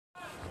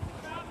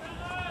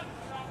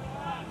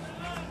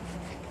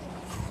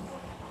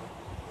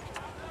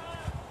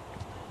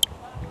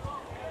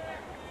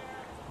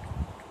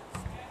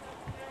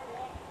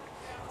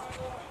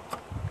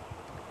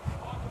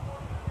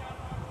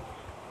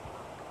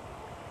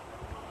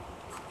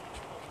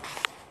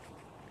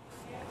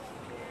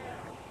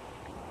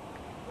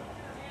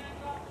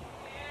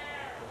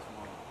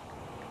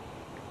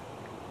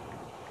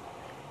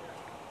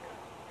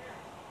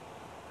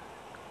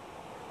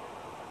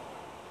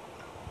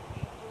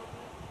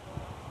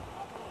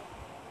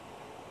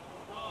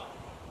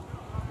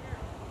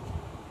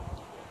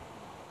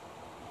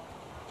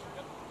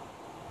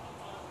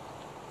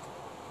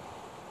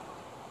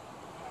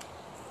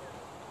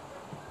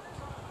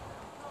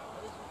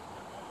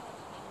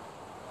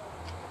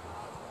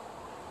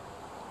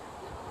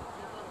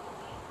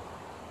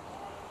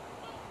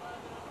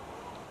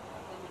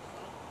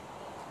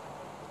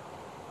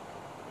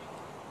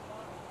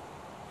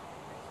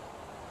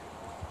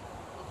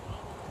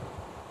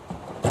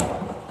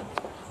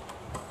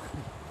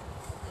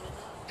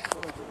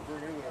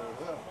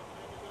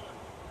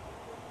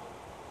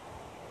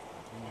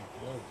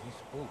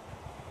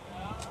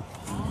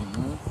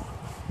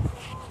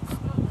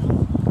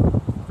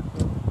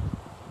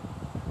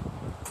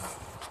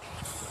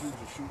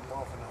shoot him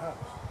off in the house.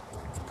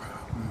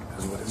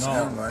 That's what it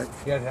sounds like.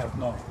 He had to have,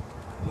 no.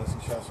 Unless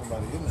he shot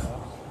somebody in the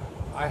house.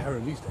 I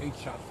heard at least 8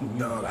 shots from him.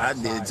 No, I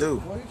did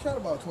too. Well, he shot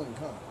about 20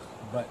 times.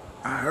 But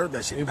I heard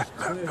that shit. it was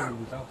clear he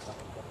was outside.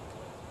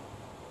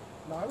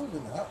 No, I was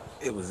in the house.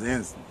 It was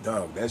in,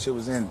 dog. That shit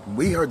was in.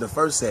 We heard the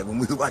first set when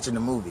we were watching the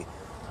movie.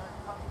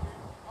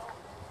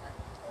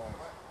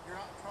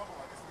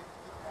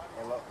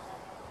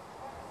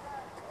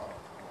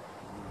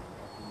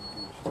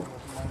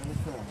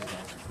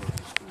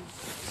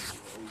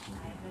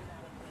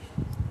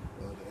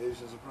 The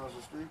Asians across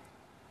the street.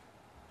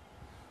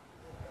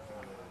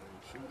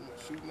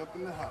 Shooting up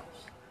in the house.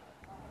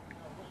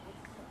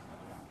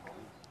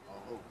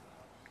 All over.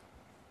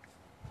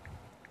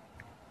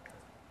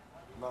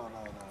 No.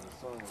 The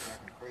son was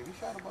acting crazy. He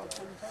shot about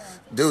 20 times.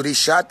 Dude, he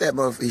shot that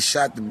motherfucker. He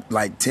shot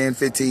like 10,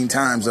 15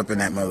 times up in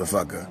that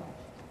motherfucker.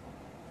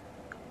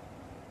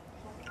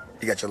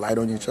 You got your light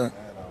on your truck?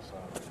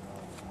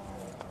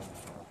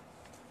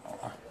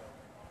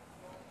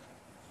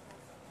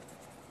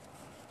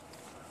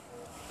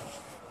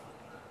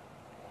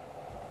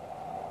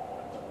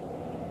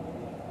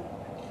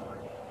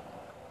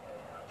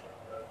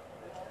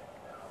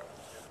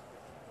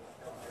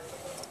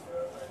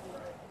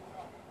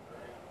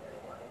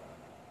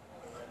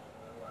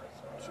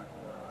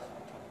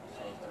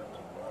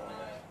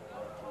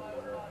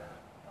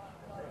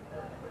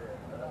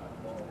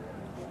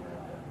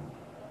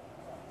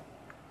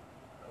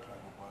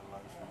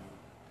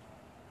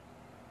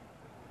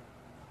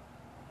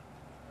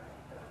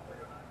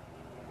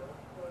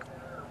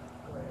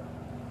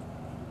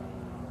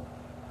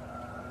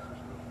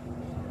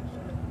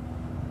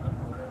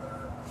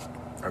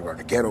 I got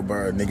the ghetto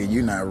bird, nigga.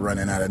 You not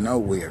running out of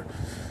nowhere.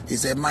 He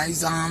said, my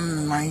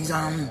son.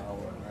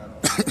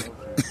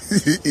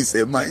 He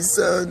said, my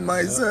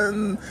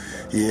son.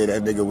 Yeah,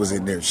 that nigga was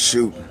in there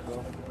shooting.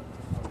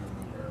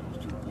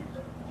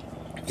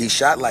 He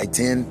shot like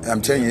 10.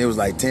 I'm telling you, it was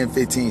like 10,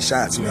 15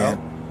 shots, man.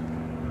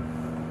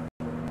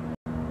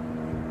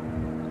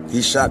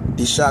 He shot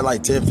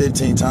like 10,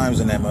 15 times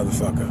in that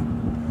motherfucker.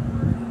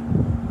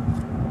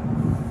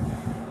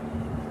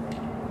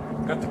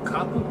 Got the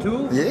couple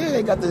too? Yeah,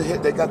 they got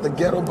the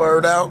ghetto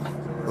bird out.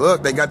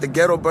 Look, they got the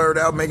ghetto bird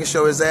out, making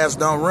sure his ass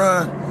don't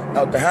run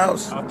out the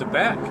house. Out the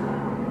back.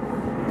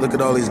 Look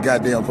at all these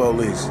goddamn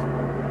police.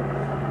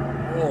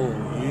 Oh,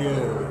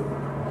 yeah.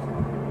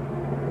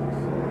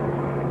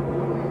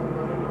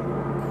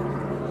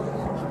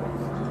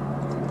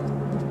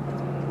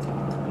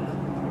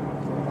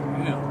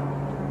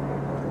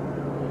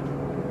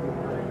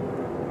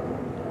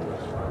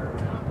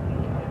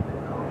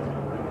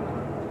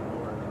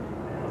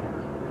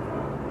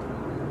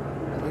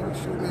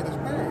 Shooting at his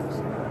parents.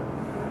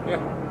 Yeah.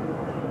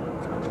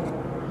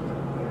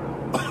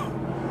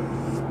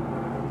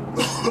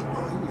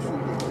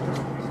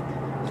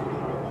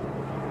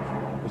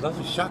 Was that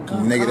a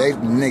shotgun?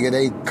 Nigga,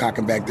 they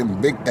cocking back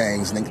them big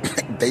things.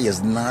 Nigga, they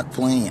is not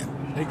playing.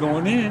 They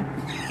going in.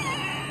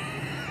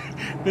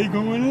 They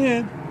going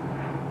in.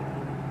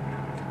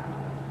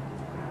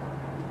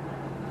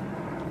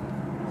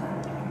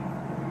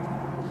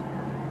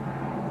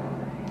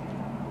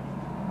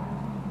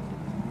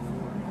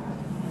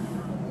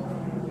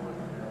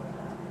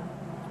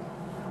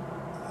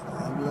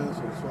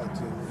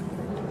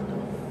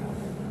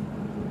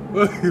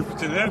 Well, if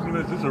it's an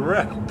ambulance, it's a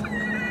wrap.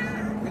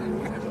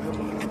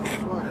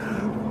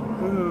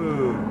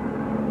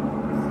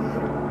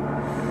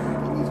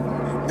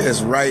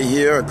 It's right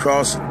here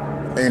across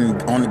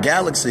on the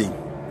Galaxy.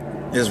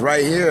 It's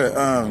right here,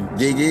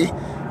 Gigi.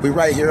 We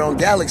right here on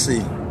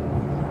Galaxy.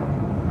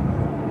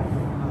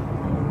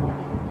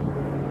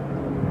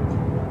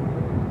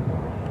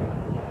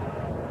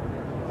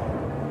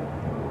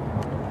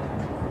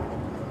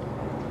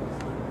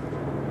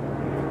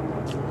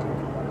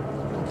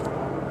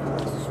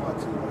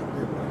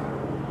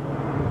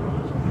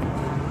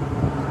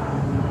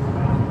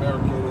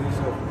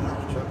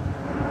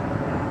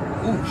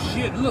 Oh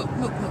shit, look.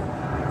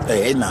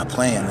 Hey, they not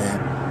playing,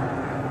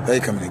 man. They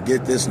coming to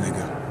get this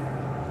nigga.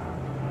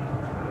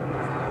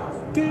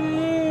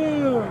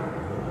 Damn.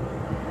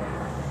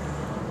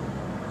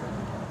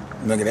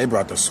 Nigga, they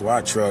brought the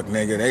SWAT truck,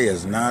 nigga. They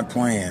is not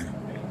playing.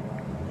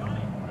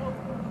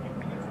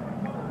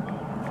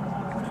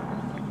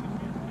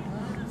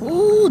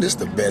 Ooh, this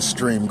the best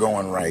stream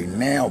going right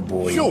now,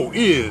 boy. Sure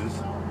is.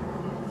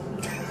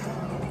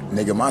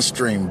 Nigga, my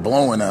stream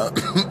blowing up.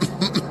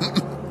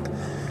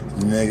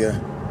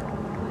 Nigga.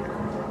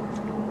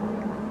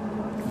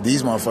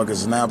 These motherfuckers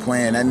is not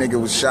playing. That nigga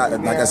was shot.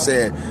 Like I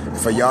said,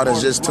 for y'all that's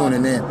just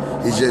tuning in,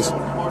 he's just,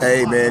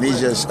 hey man, he's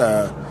just,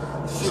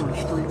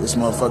 this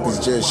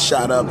motherfucker's just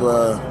shot up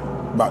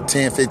about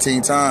 10,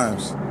 15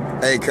 times.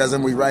 Hey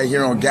cousin, we right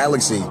here on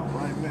Galaxy.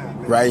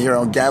 Right here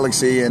on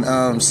Galaxy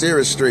and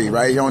Sirius Street,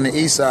 right here on the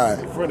east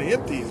side. In front of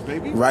Empty's,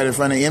 baby. Right in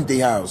front of Empty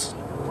House.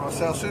 On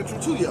South Central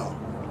too, y'all.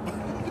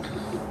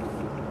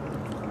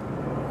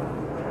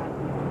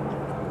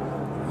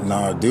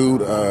 Nah,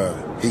 dude,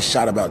 he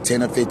shot about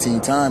 10 or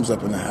 15 times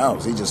up in the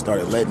house. He just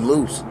started letting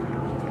loose.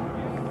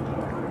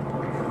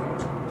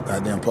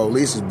 Goddamn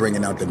police is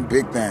bringing out them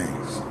big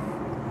things.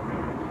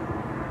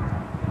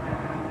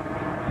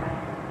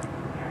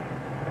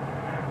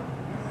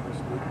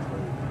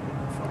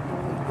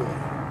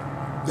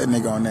 That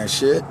nigga on that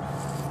shit.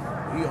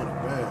 He on the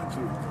bag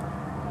too.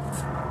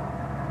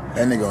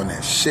 That nigga on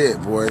that shit,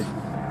 boy.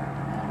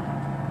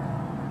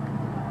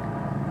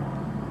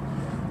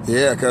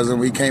 Yeah, cause when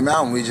we came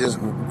out and we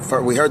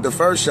heard the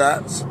first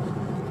shots.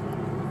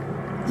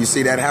 You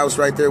see that house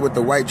right there with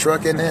the white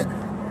truck in it?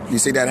 You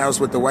see that house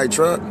with the white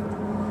truck?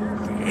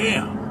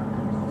 Yeah.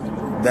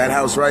 That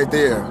house right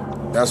there.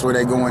 That's where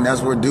they going.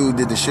 That's where dude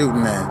did the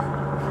shooting at.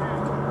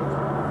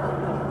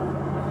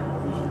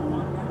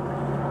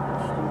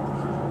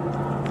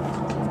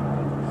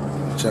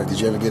 Chuck, did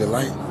you ever get a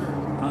light?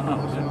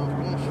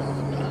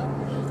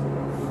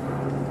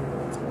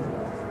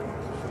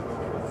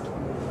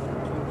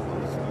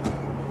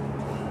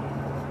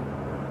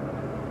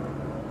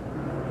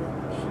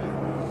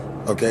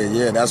 Okay,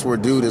 yeah, that's where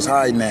dude is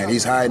hiding at.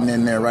 He's hiding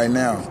in there right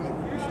now.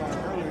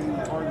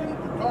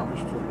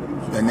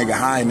 That nigga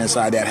hiding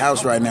inside that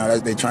house right now.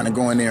 They trying to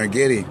go in there and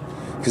get him.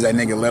 Because that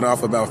nigga let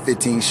off about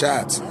 15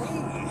 shots.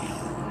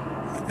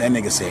 That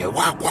nigga said,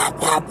 wop,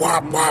 wop, wop,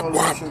 wop, wop,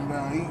 wop.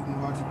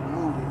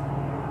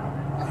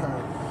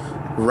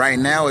 Right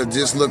now, it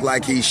just looked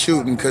like he's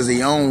shooting because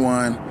he owned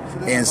one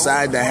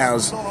inside the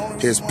house.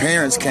 His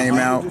parents came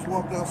out,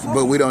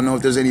 but we don't know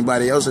if there's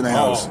anybody else in the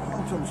house.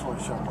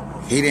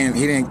 He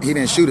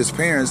didn't shoot his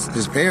parents.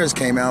 His parents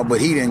came out,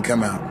 but he didn't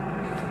come out.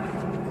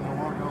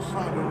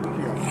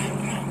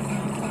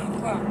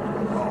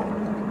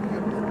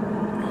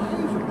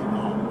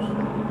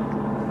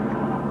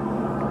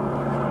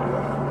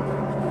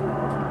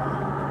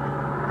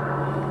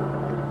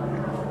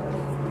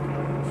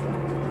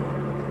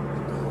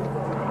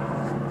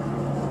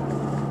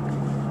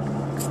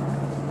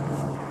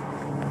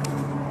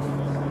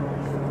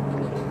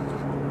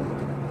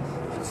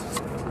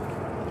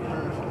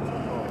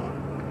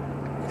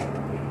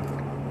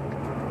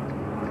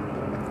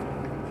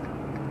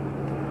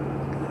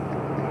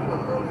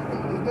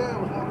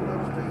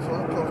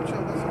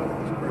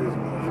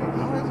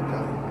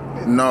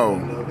 No.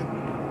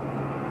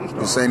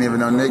 This ain't even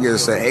no nigga,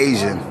 it's an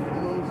Asian.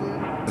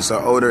 It's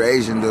an older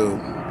Asian dude.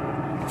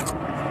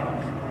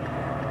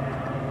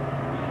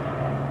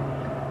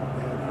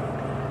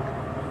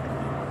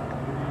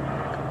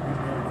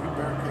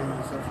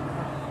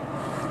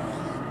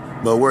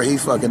 But where he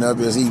fucking up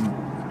is he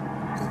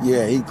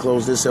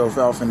closed himself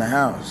off in the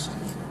house.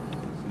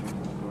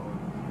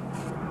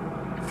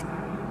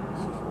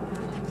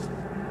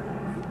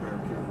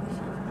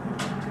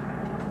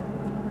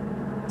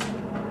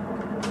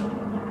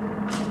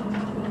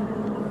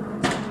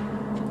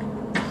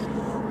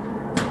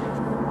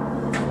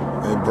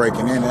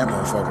 Breaking in that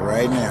motherfucker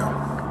right now.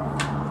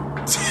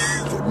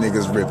 The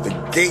niggas ripped the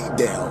gate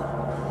down.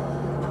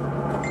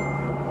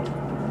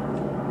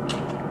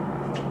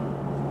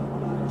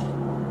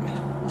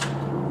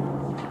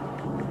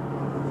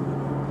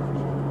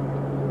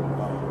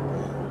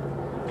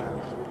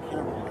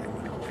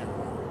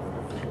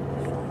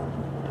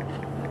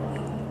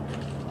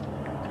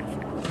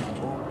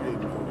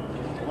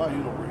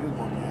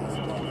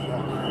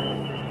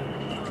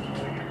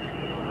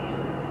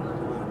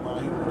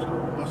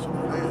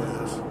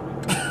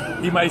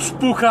 He might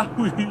spook her.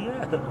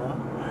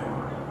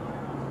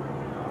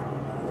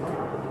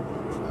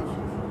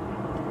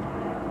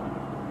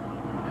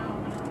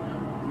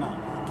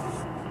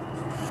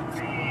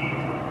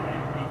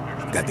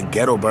 Got the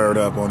ghetto bird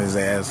up on his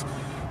ass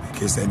in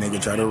case that nigga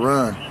try to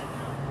run.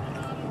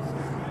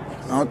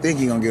 I don't think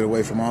he gonna get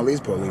away from all these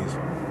police.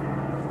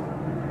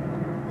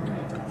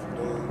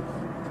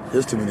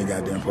 There's too many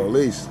goddamn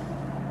police.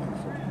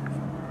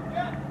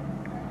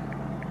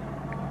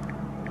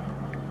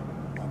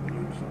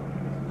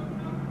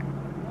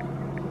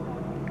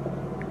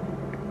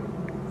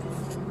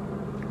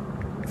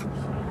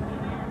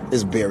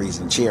 It's berries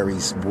and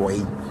cherries, boy.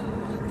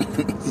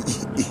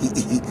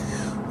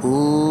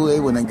 Ooh,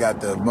 they wouldn't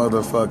got the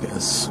motherfucking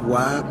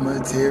swap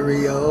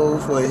material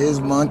for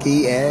his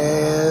monkey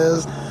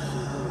ass.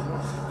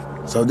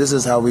 So this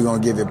is how we're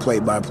going to give it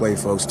plate by plate,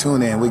 folks.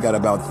 Tune in. We got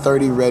about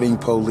 30 Reading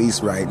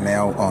police right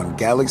now on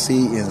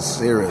Galaxy in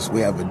Cirrus.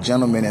 We have a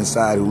gentleman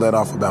inside who let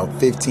off about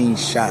 15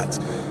 shots.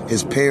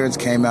 His parents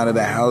came out of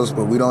the house,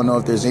 but we don't know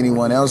if there's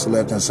anyone else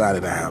left inside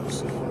of the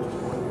house.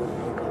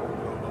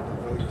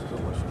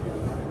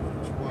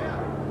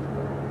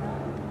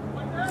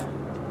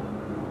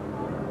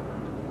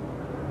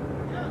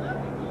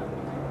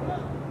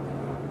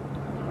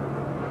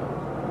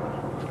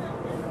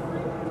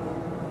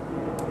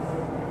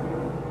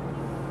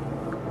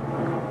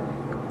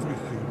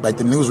 Like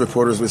the news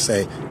reporters would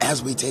say,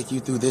 as we take you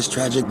through this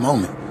tragic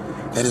moment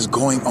that is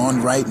going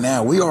on right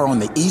now. We are on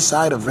the east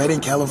side of Redding,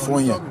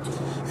 California,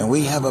 and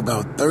we have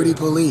about 30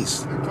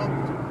 police.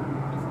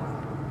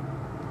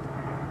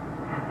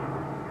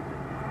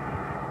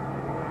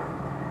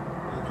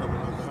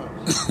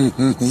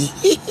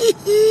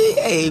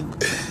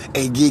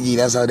 Hey, Gigi,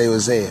 that's how they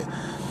would say it.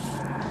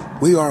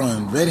 We are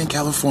on Redding,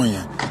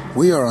 California,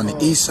 We are on the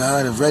east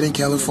side of Redding,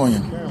 California.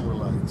 Camera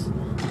lights.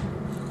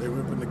 They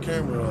ripping the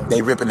camera off.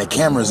 They ripping the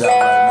cameras out right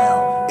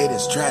now. It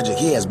is tragic.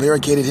 He has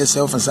barricaded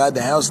himself inside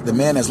the house. The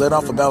man has let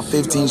off about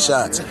 15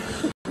 shots.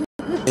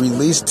 And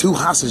released 2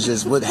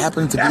 hostages, what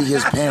happened to be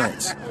his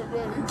parents.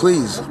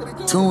 Please,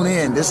 tune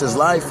in. This is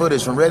live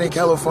footage from Redding,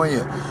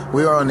 California.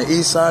 We are on the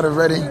east side of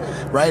Redding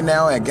right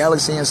now at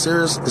Galaxy and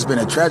Sirius. It's been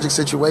a tragic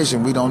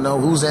situation. We don't know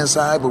who's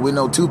inside, but we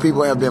know 2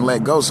 people have been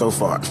let go so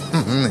far.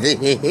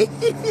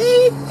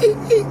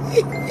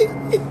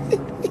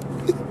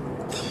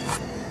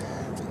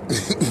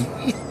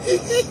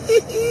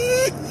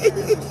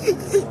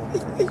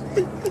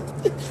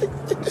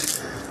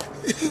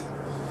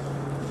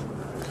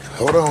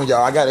 Hold on,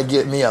 y'all. I gotta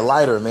get me a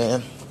lighter,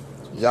 man.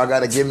 Y'all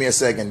gotta give me a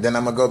second. Then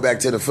I'm gonna go back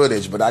to the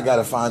footage, but I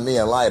gotta find me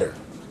a lighter.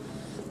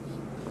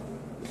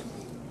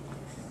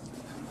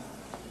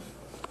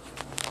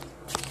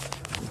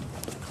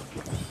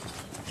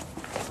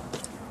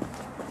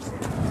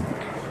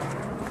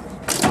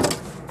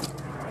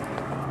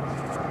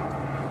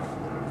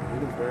 He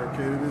done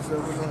barricaded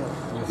himself in the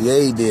house. Yeah,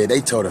 he did.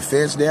 They tore the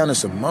fence down and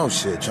some more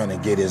shit trying to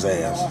get his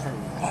ass.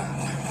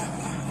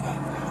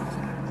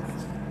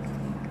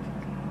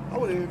 I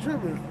wasn't even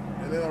tripping.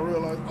 And then I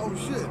realized, oh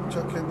shit.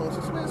 Chuck came out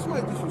and said, man,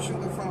 somebody just was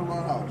shooting in front of my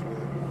house,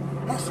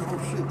 man. I said, oh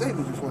shit,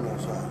 David just went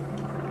outside.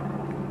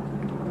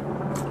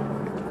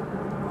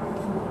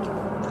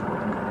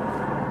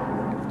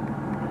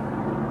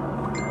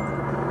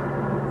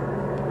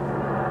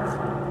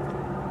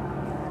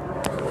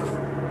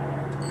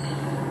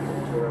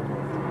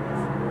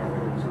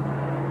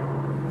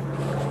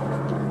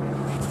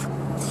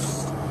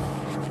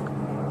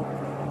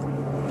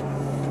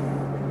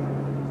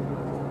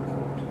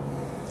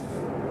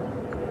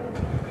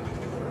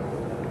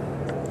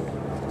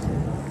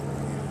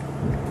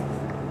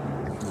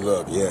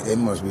 Look, yeah, it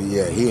must be,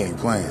 yeah, he ain't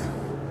playing.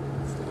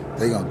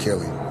 They gonna kill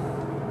him.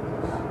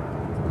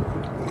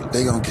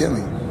 They gonna kill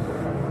him.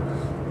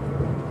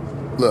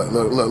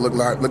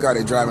 Look how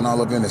they driving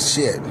all up in the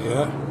shit.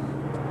 Yeah.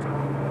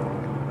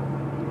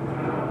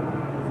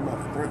 I'm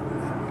not threatening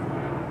him.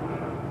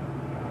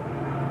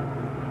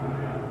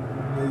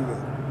 There you go.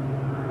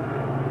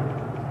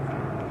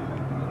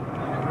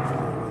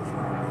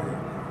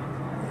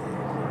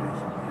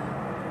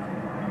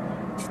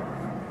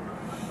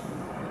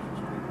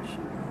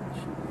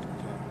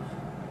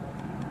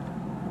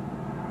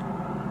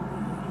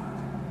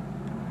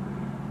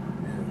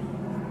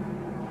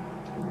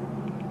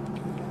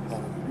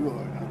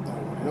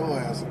 Your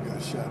ass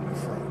got shot in the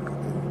front.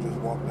 And you just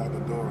walked out the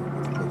door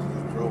and just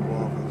drove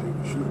off as you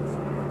were shooting.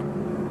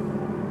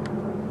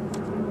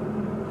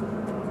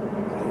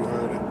 You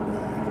heard it,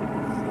 man.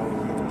 You know,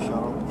 he was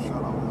shot off his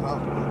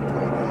house, man.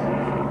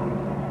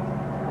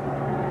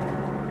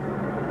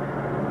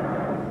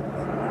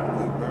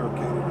 He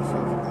barricaded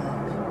himself in the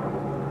house.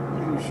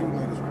 He was shooting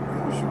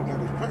at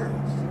his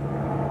parents.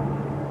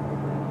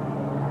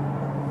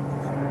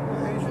 The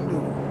Asian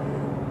dude.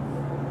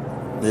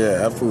 Yeah,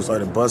 that fool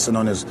started busting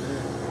on his.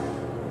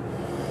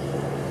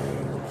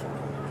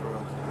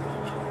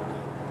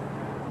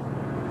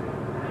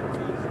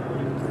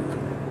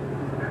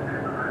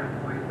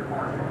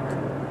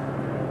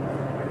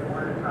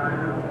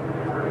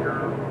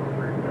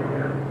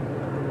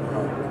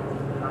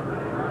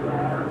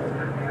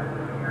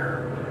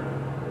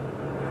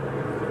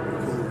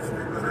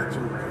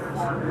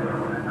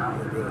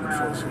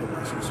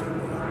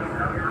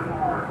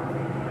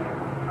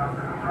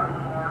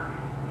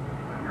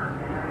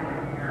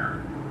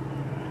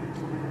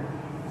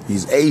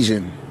 He's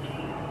Asian.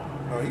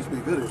 No, he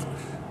speak good English.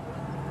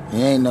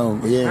 He ain't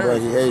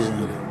like he Asian.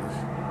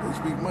 They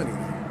speak money.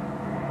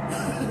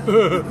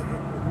 Oh,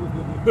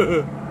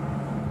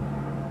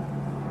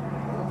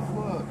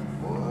 fuck,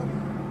 boy.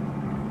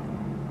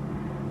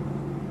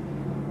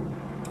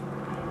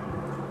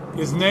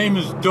 His name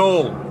is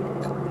Dole.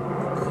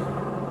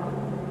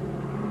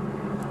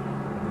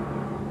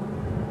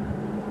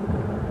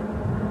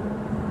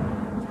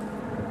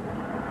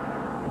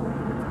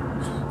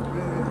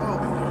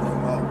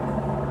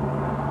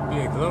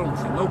 Yeah, because I don't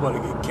see nobody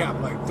get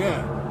capped like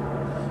that.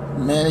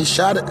 Man, he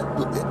shot it.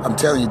 I'm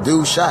telling you,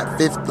 dude shot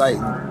 50, like,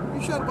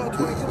 You shot about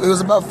 20 it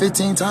was about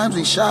 15 times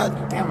he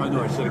shot. Damn, I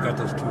know I should have got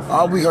those 2.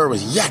 All we heard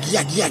was yak,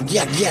 yak, yak,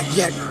 yak, yak,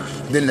 yak.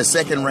 Then the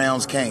second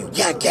rounds came.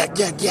 Yak, yak,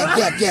 yak, yak,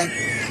 yak, yak.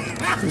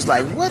 He was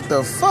like, what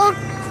the fuck?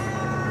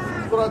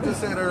 That's what I just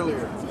said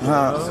earlier.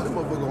 Huh? I said, this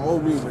motherfucker gonna owe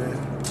me, man.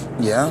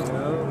 Yeah.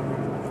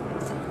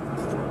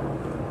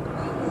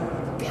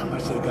 Damn, I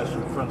should have got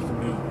some fronts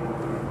from him.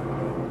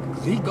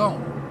 'Cause he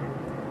gone.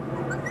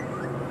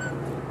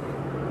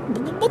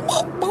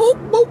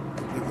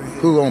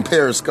 Who on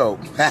Periscope?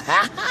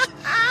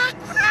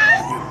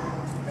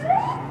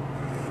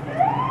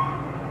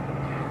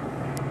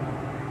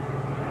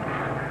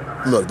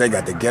 Look, they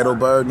got the ghetto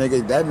bird,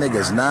 nigga. That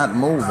nigga's not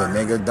moving,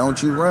 nigga.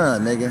 Don't you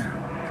run, nigga.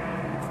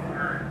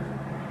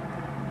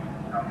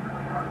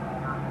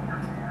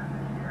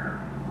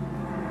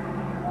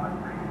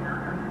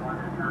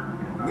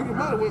 Nigga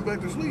might have went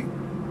back to sleep.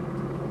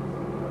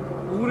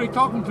 Who were they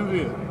talking to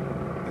then?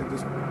 They They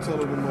just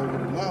telling them over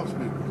the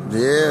loudspeaker.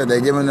 Yeah,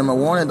 they giving them a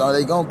warning. Are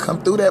they gonna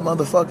come through that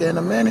motherfucker in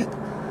a minute?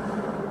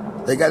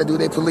 They got to do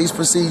their police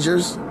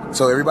procedures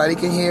so everybody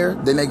can hear.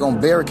 Then they gonna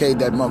barricade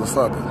that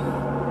motherfucker.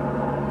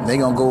 They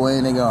gonna go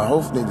in. They gonna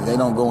hopefully they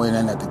don't go in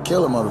and have to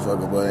kill a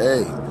motherfucker. But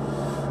hey,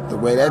 the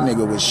way that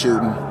nigga was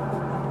shooting,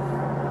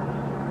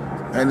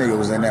 that nigga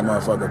was in that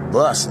motherfucker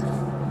busting.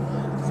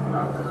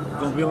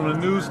 Gonna be on the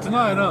news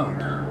tonight, huh?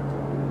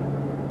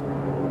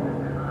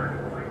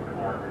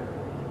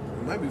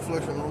 Might be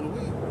flexing on the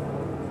weed.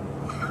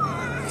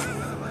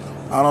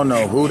 I don't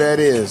know who that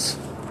is.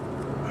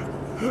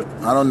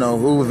 I don't know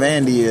who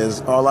Vandy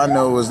is. All I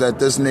know is that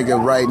this nigga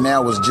right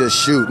now was just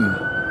shooting.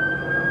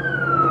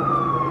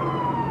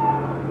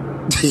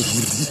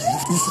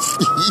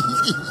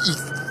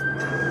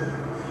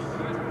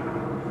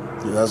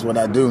 Yeah, that's what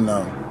I do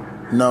know.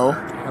 No.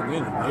 Are we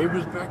in the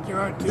neighbor's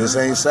backyard too? This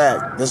ain't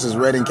Sac. This is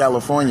Redding,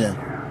 California.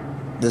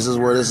 This is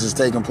where this is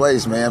taking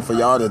place, man. For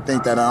y'all to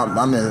think that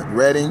I'm in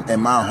Redding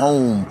and my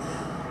home,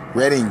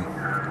 Redding.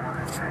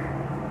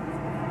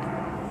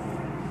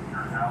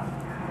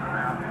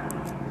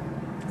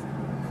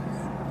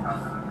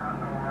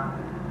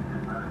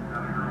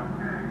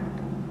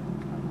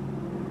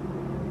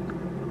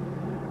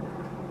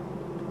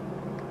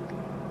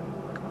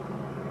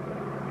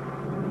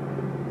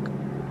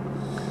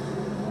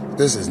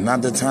 This is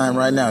not the time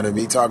right now to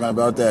be talking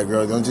about that,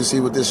 girl. Don't you see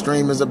what this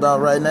stream is about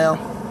right now?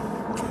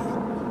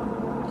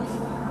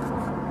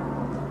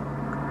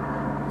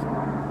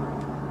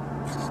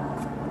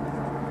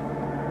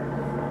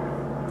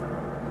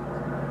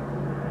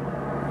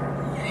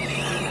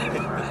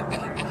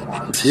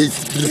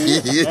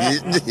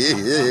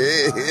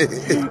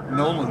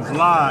 Nolan's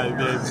live,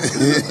 baby.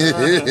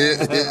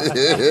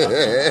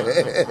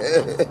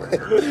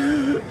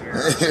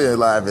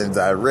 Live and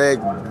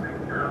direct.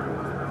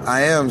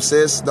 I am,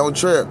 sis. Don't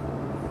trip.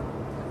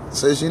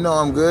 Sis, you know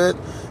I'm good.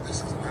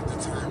 This is not the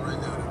time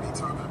right now to be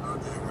talking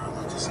about that, girl.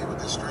 Don't you see what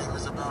this stream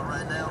is about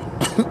right now?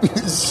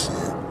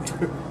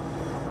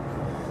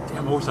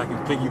 Damn, I wish I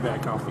could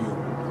piggyback off you.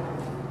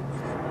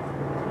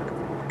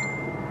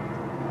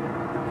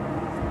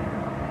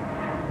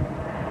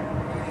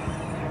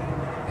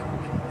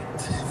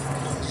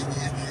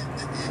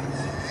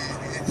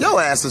 Your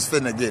ass is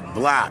finna get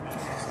blocked.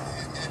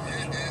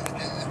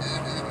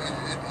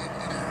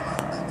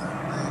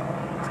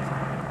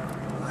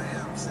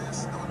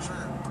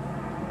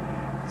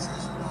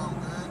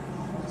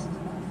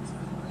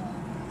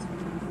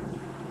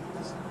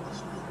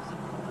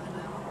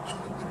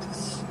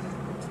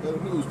 Where the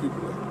news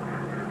people at?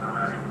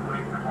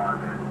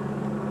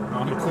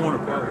 On the corner,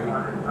 probably.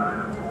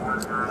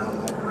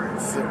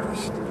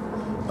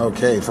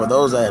 Okay, for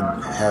those that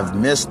have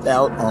missed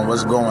out on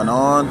what's going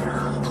on,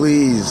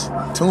 please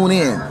tune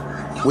in.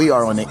 We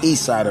are on the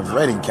east side of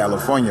Redding,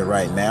 California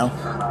right now.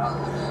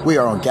 We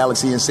are on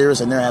Galaxy and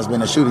Sirius, and there has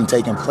been a shooting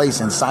taking place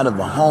inside of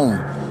a home.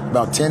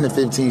 About 10 to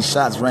 15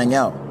 shots rang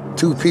out.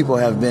 2 people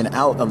have been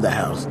out of the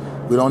house.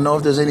 We don't know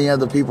if there's any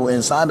other people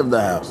inside of the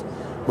house,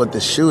 but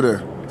the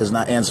shooter is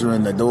not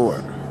answering the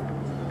door.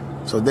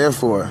 So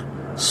therefore,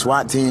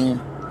 SWAT team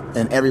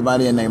and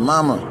everybody and their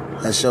mama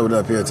has showed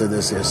up here to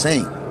this here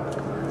scene.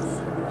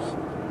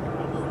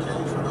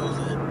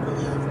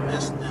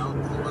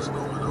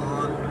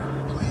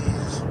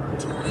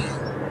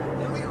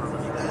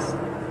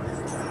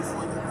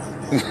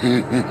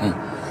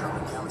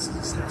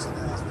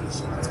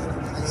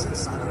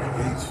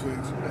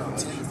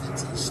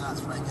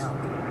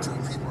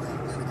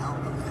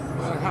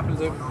 What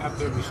happens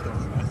after every storm,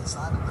 man?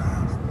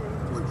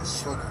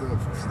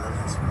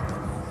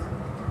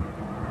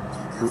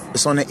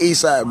 It's on the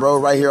east side, bro,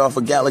 right here off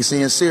of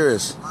Galaxy and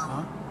Sirius.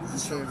 Huh?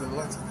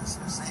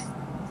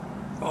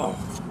 Oh,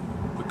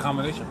 the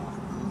combination.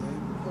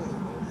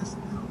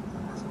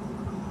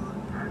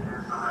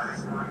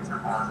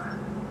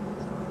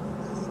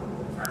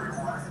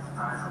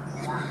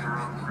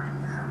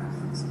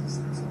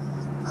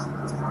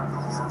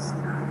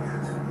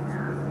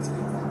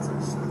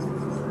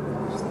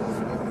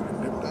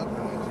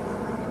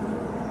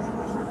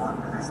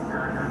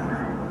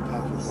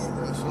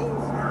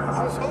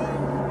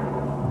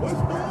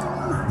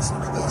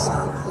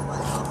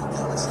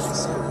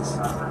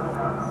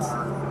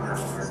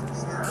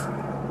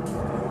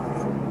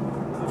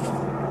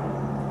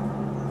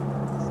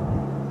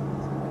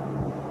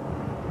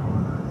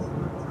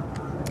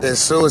 It's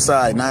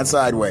suicide, not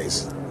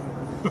sideways.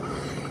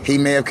 He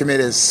may have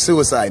committed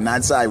suicide,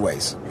 not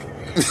sideways.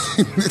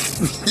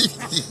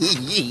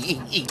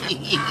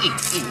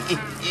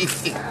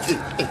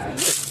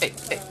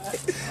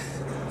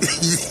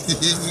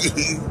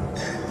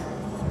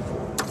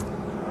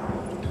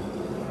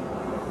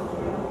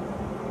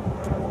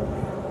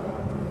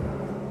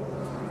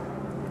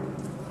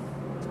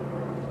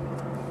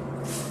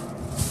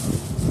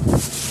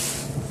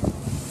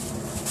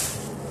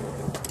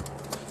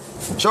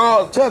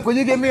 Charles, Chuck, will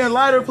you get me a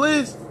lighter,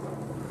 please?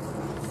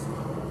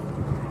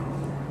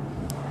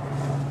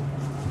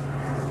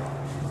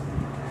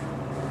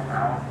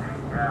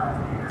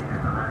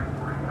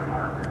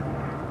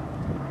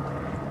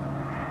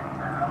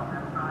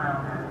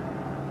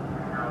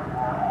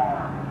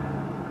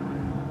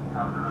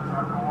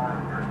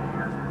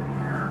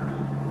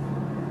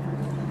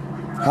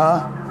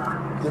 Huh?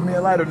 Give me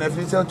a lighter,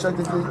 nephew. Tell Chuck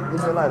to give me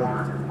a lighter.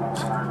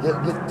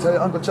 Tell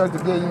your Uncle Chuck to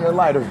give you a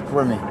lighter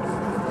for me.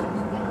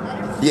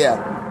 Yeah.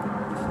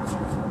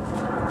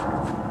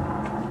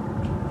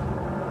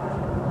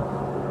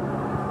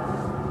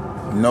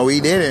 No,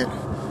 he didn't.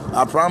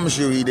 I promise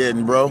you he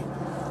didn't, bro.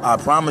 I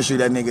promise you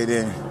that nigga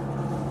didn't.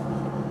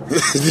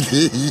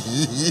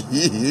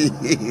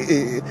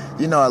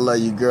 You know I love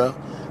you, girl.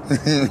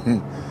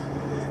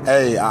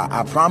 Hey,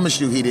 I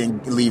promise you he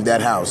didn't leave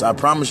that house. I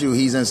promise you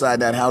he's inside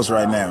that house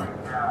right now.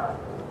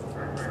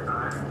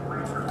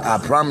 I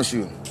promise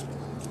you.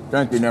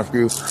 Thank you,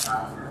 nephew.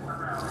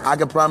 I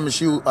can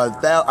promise you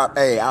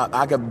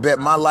I could bet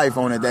my life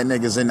on it that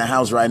nigga's in the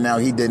house right now.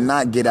 He did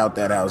not get out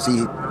that house.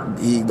 He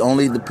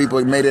only the people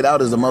who made it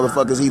out is the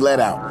motherfuckers he let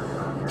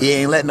out. He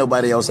ain't let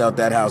nobody else out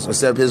that house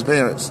except his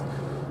parents.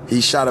 He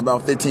shot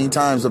about 15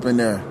 times up in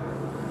there.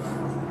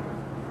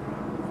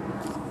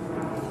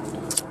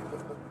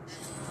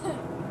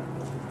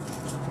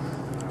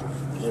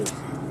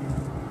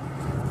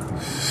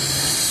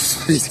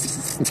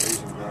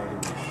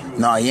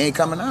 No, he ain't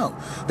coming out.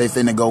 They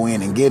finna go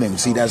in and get him.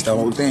 See, that's the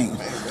whole thing.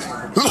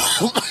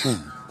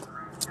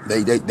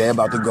 They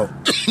about to go.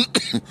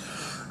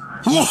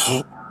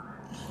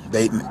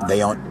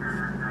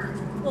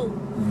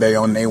 They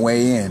on their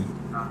way in.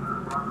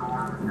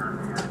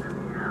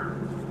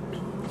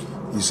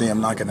 You see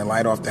him knocking the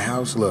light off the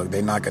house? Look,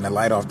 they knocking the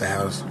light off the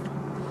house.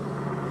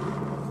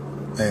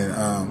 And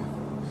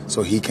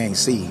so he can't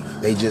see.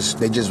 They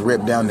just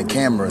ripped down the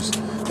cameras.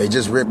 They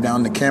just ripped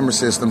down the camera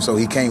system so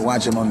he can't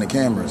watch him on the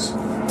cameras.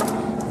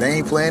 They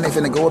ain't playing. They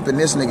finna go up in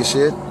this nigga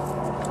shit.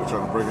 They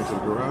trying to break into the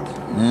garage?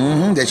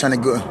 Mm-hmm. They trying to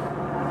go.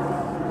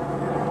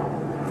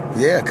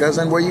 Yeah,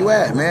 cousin, where you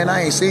at, man?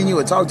 I ain't seen you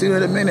or talked to you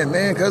in a minute,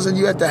 man. Cousin,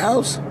 you at the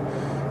house?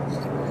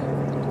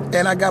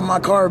 And I got my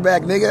car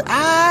back, nigga.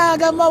 I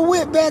got my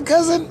whip back,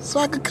 cousin. So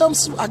I could come.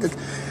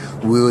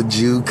 Would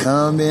you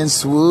come and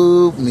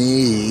swoop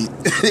me?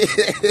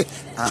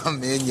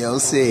 I'm in your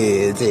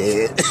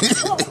city.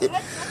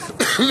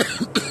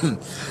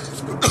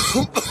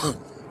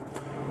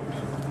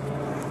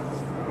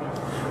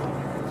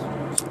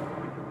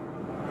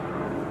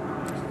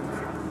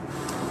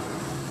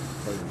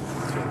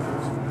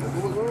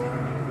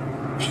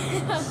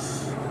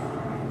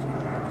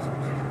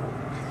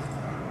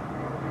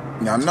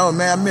 Y'all know,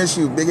 man, I miss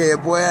you, big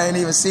head boy. I ain't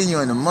even seen you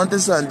in a month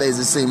of Sundays.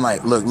 It seemed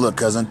like, look,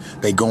 cousin,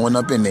 they going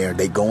up in there.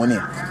 They going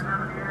in.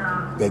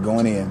 They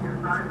going in.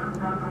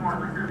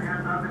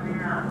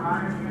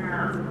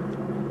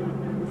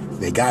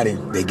 They got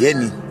him. They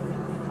getting him.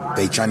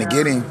 They trying to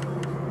get him.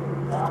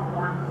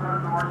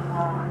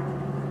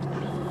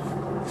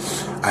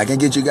 I can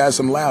get you guys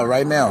some loud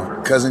right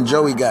now. Cousin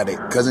Joey got it.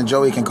 Cousin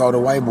Joey can call the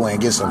white boy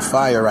and get some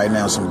fire right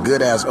now. Some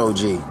good ass OG.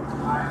 Hey,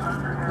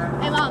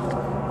 Mom.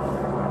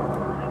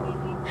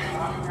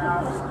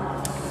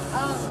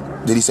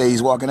 Did he say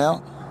he's walking out?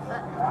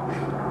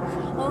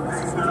 What was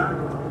his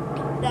name?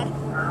 Dad.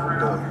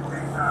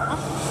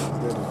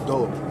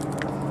 Dog.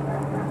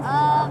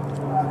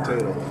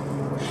 Potato.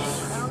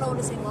 I don't know what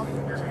his name was.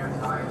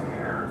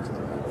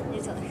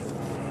 You tell me.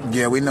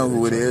 Yeah, we know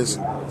who it is.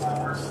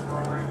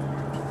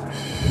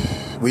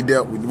 We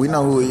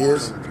know who he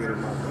is.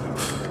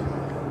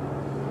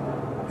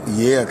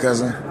 Yeah,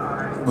 cousin.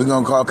 We're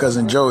gonna call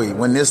cousin Joey.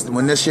 When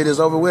this shit is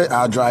over with,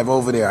 I'll drive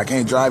over there. I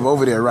can't drive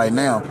over there right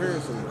now.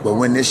 But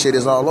when this shit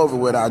is all over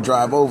with, I'll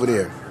drive over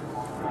there.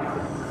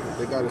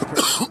 They got his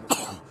parents.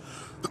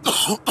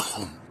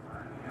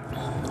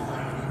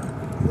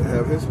 They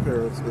have his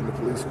parents in the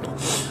police car.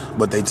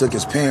 But they took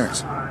his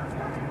parents. Yeah,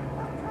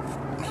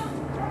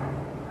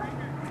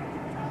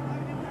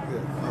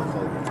 I'll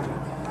call you.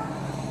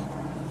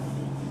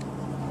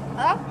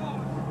 Hello?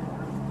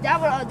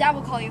 Dad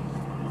will call you.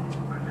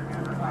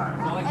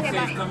 Okay,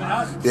 bye. Coming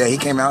out? Yeah, he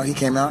came out. They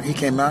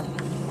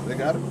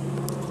got him?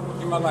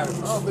 Give my lighter. I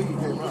don't think he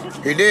came out.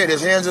 He did.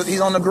 He's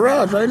on the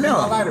garage right My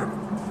now. lighter.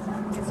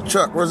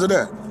 Chuck, where's it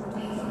at?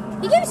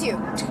 He gave it to you.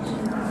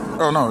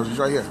 Oh no, it's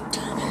right here.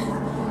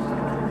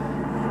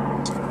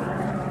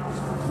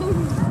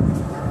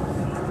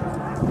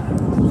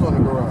 Who's on the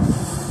garage?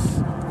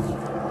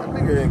 That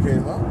nigga ain't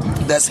came out.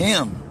 That's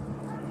him.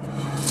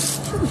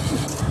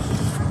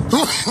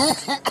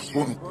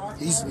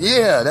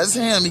 That's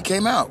him. He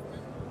came out.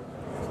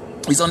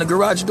 He's on the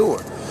garage door.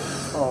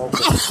 Oh,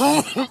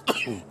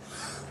 okay.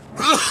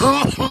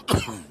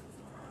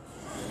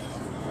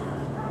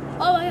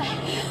 Oh my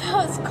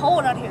god. It's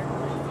cold out here.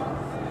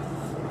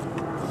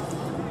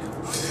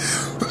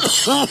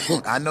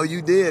 I know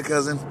you did,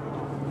 cousin.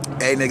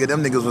 Hey, nigga,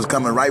 them niggas was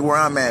coming right where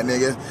I'm at,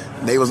 nigga.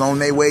 They was on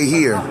their way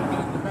here.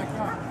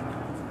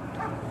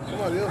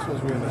 Somebody else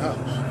supposed to be in the house.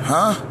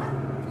 Huh?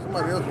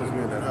 Somebody else supposed to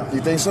be in that house.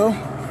 You think so?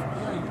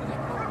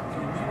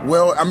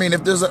 Well, I mean,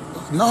 if there's a...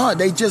 No,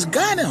 they just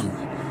got him.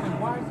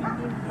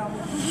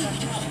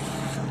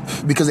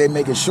 Because they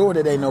making sure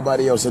that ain't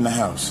nobody else in the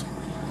house.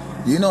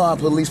 You know how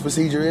police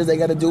procedure is. They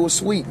got to do a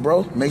sweep,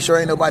 bro. Make sure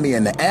ain't nobody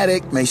in the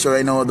attic. Make sure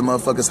ain't no other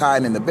motherfuckers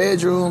hiding in the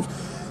bedrooms.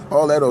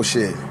 All that old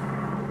shit.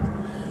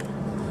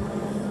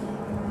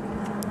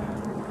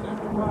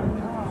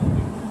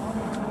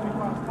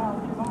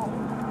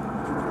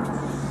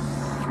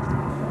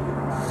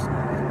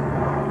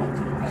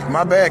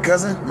 My bad,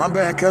 cousin. My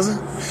bad, cousin.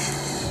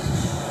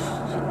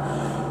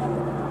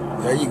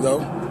 There you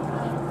go.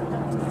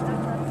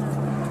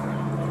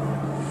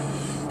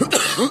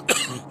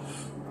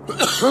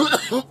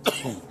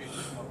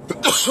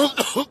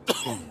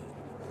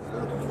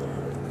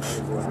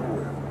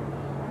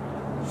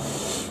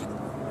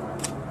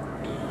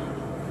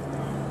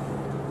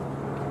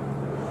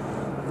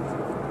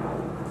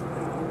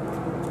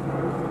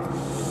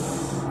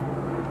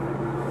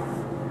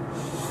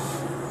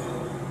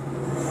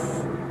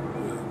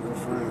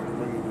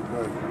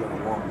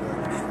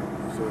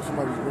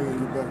 Somebody's bringing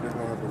you back, they're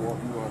gonna have to walk.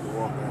 You gonna have to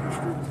walk down the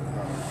street to the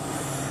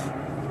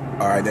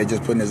house. All right, they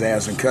just putting his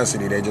ass in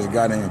custody. They just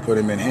got him and put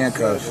him in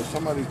handcuffs. If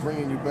somebody's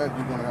bringing you back,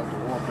 you're gonna have to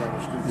walk down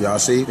the street. Y'all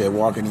see? They're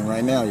walking him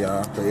right now,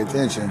 y'all. Pay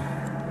attention.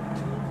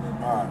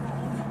 All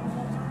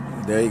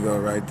right. There you go,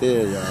 right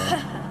there, y'all.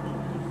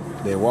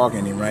 They're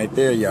walking him right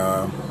there,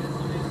 y'all.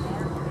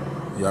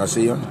 Y'all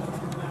see him?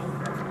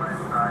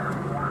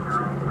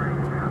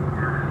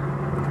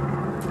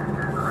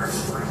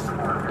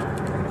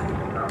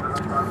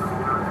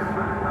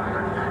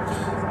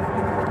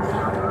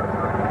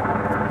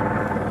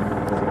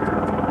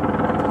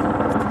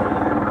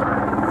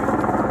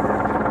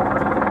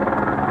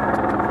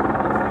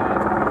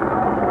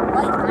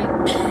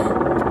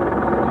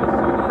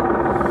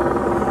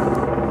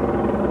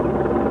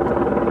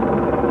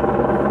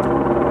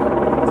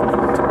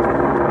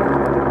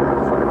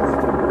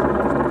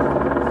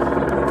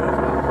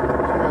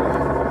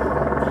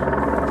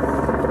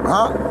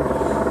 Huh?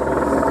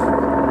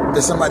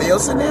 There's somebody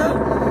else in there?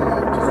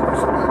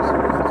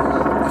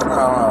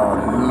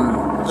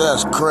 Oh,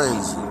 that's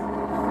crazy.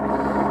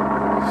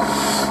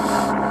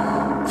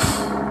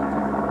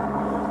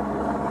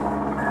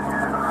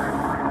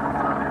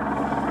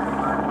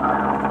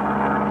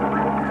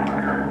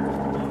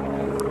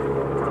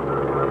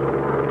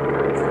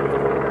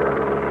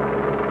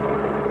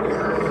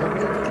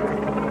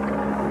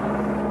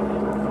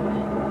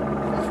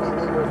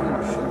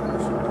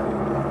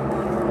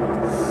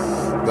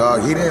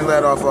 Dog, he didn't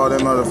let off all them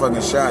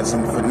motherfucking shots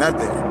and for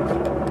nothing.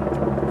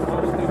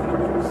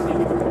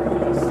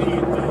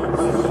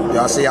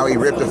 Y'all see how he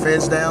ripped the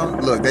fence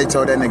down? Look, they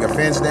tore that nigga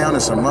fence down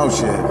and some more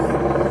shit.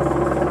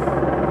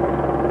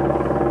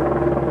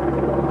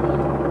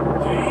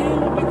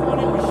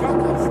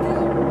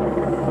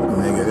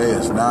 Nigga, they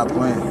is not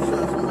playing.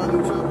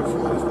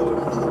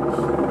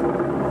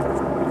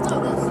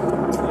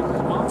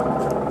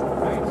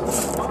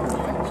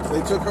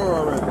 They took her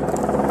already.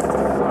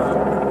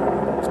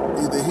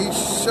 Either he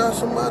shot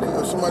somebody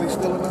or somebody's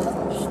still in the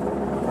house.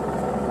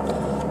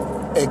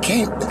 It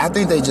can't. I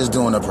think they just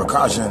doing a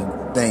precaution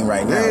thing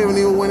right now. They haven't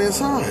even went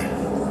inside.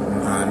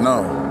 I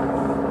know.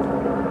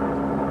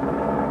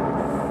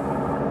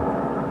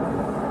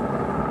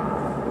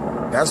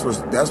 That's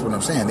what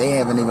I'm saying. They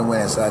haven't even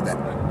went inside that.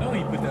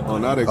 Oh,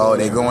 now they Oh,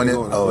 they going in.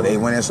 Oh, they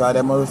went inside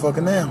that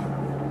motherfucker now.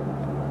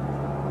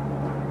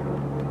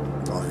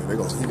 Oh, yeah, they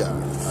go. He got.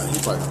 He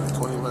probably got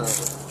 20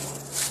 miles.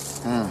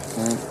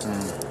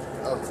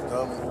 That was a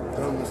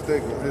dumb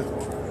mistake of his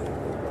part.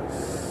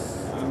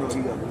 I know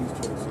he got at least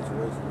 20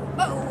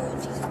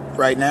 situations.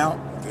 Right now?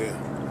 Yeah.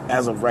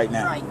 As of right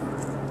now. Right.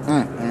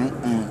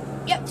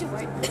 Yep, too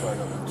right. He probably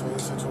got like 20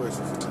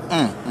 situations.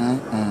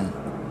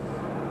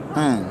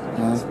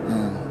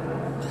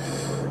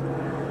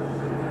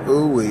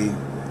 Ooh-wee.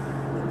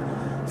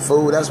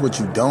 Fool, that's what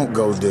you don't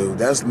go do.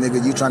 That's,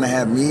 nigga, you trying to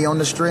have me on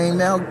the stream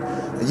now?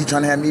 Are you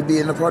trying to have me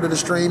being a part of the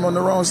stream on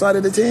the wrong side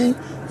of the team?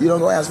 You don't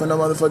go ask for no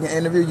motherfucking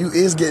interview. You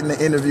is getting the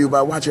interview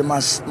by watching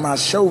my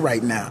show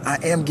right now. I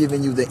am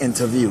giving you the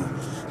interview.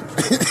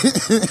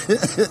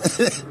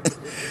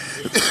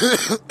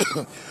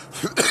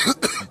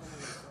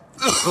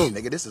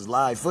 Nigga, this is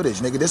live footage.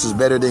 Nigga, this is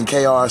better than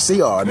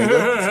KRCR, nigga.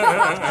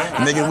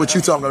 Nigga, what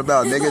you talking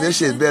about, nigga? This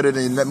shit's better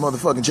than that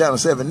motherfucking Channel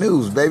 7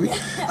 news, baby.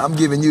 I'm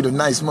giving you the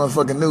nice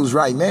motherfucking news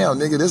right now,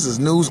 nigga. This is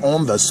news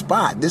on the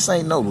spot. This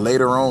ain't no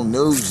later on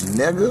news,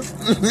 nigga.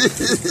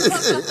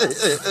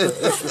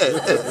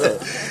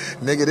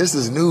 Nigga, this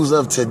is news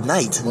of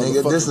tonight,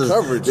 nigga. This is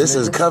coverage. This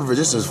is coverage.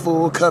 This is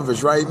full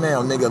coverage right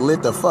now, nigga.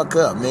 Lit the fuck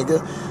up,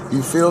 nigga.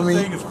 You feel me?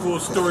 I think it's full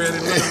story. I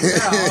didn't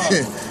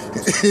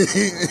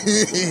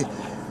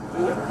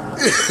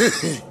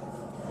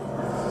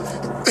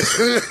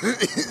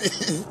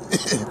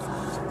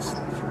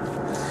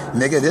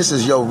Nigga, this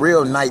is your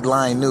real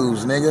Nightline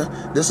news,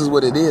 nigga. This is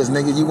what it is,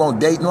 nigga. You want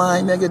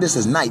Dateline, nigga? This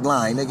is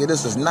Nightline, nigga.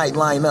 This is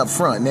Nightline up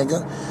front,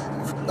 nigga.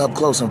 Up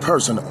close and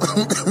personal.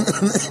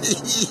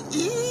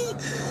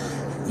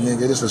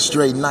 Nigga, this is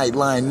straight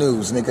Nightline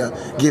news, nigga.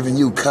 Giving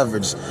you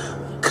coverage.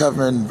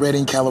 Covering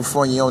Redding,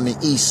 California on the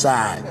east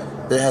side.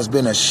 There has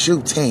been a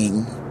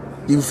shooting.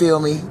 You feel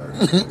me?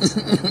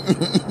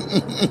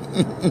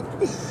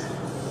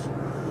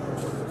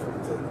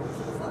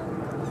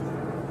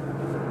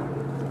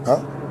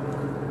 Huh?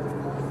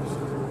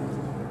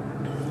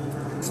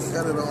 He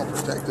got it all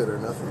protected or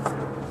nothing.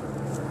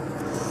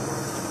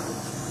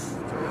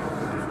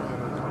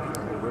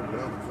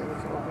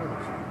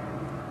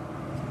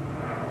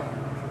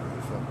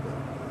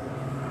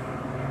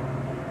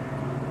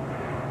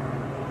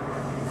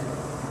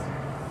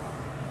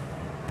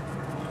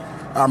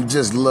 I'm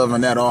just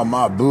loving that all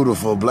my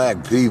beautiful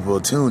black people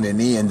tuning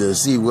in to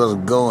see what's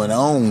going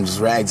on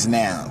right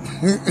now.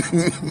 You know,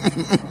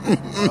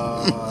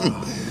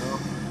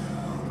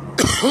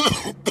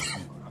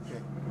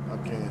 I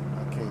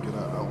can't get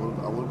out. I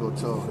will go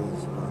tell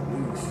his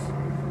niece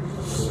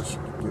that she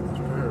can get his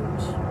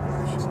parents.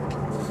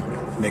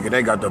 Nigga,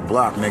 they got the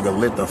block, nigga,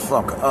 lit the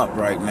fuck up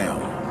right now.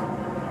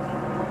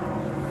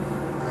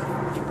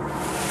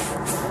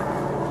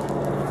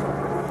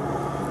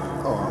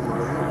 Oh, I'm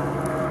over here.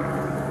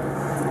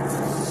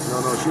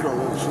 No, she don't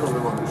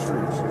live on the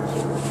streets.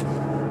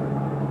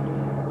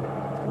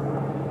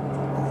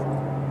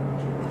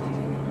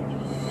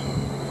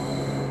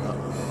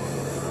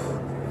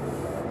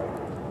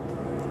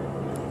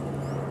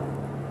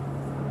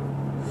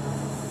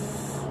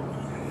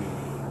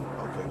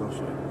 Okay, go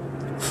shit.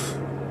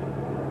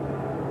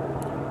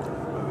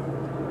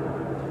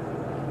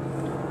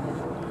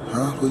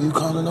 Huh? Who you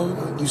calling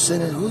over? You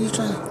sitting? Who you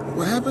trying?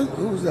 What happened?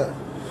 Who was that?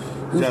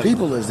 Whose Jasmine.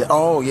 people is that?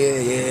 Oh,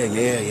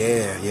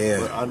 yeah.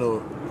 But I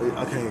know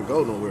I can't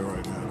go nowhere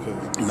right now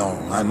because No,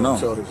 I know.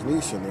 tell his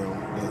niece and them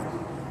that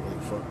they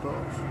fucked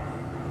off.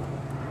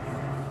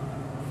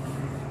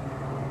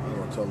 I'm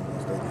gonna tell them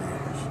once they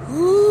leave.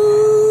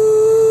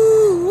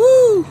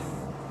 Woo!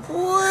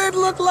 Boy, it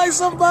look like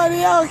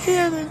somebody out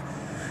here.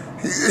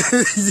 He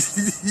just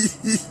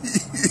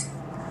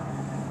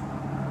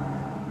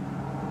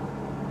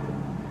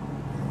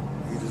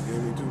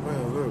gave me £2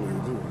 earlier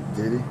too.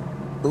 Did he?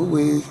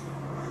 Ooh-wee.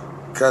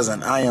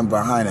 Cousin, I am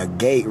behind a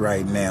gate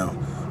right now,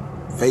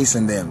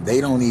 facing them.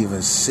 They don't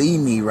even see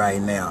me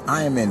right now.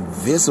 I am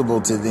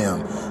invisible to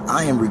them.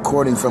 I am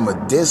recording from a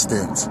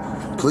distance.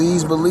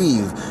 Please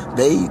believe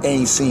they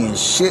ain't seeing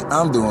shit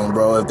I'm doing,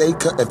 bro.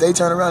 If they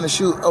turn around and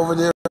shoot over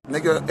there,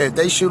 nigga, if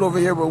they shoot over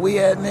here where we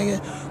at, nigga,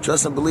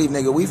 trust and believe,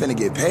 nigga, we finna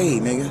get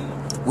paid, nigga.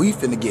 We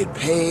finna get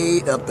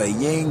paid up the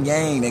yin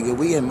yang, nigga.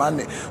 We in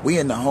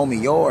the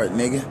homie yard,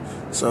 nigga.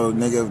 So,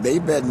 nigga, they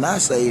better not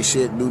say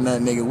shit, do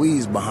nothing, nigga.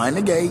 We's behind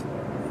the gate,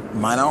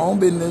 mind our own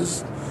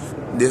business.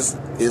 This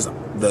is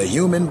the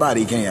human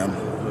body cam.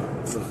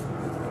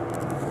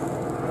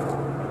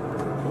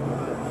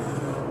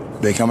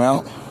 They come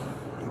out?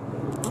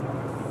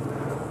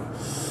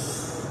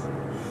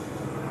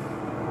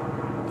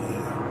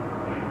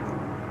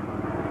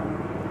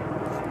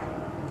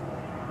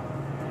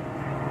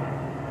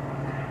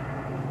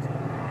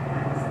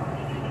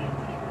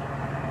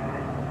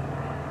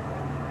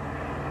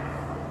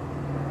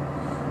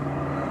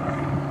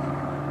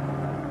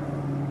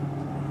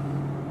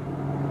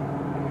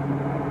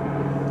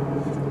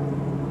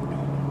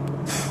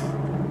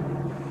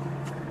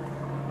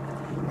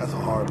 That's a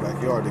hard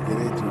backyard to get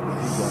into,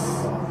 but he got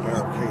it all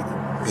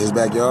barricaded. His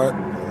backyard?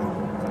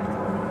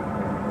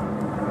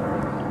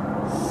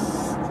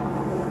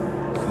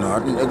 No, I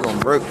think they're gonna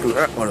break through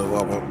that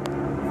motherfucker.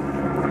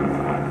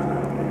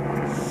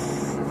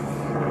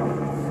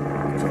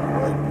 To the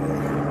right, bro.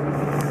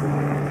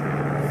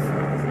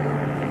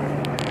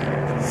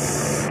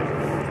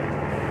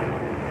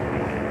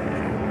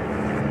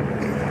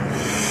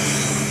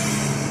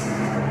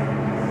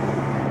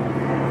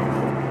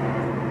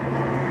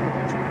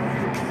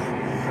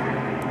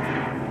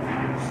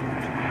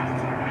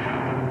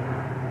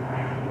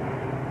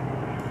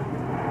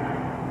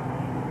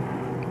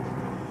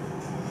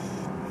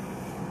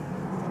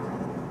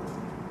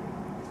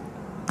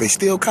 They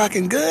still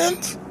cocking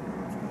guns?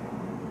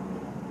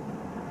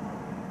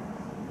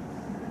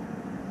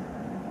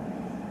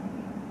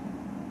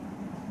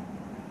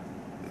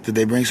 Did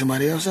they bring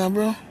somebody else out,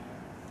 bro?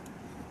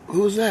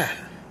 Who was that?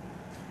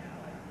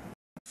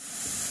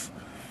 This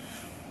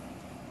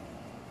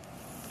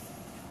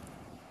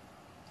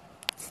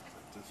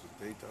is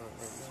daytime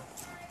right now.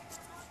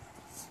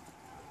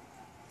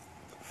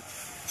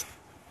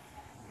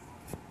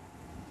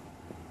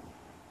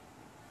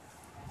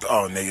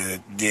 Oh,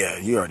 nigga, yeah,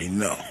 you already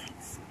know.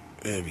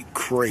 It'd be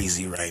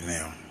crazy right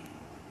now.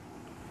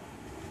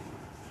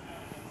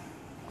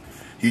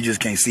 You just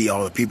can't see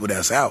all the people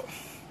that's out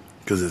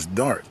because it's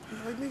dark.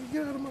 Like, nigga,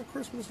 get out of my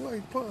Christmas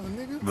light pond,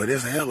 nigga. But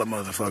there's hella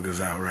motherfuckers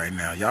out right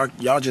now.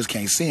 Y'all just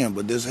can't see them,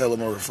 but there's hella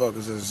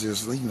motherfuckers that's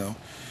just, you know,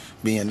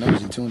 being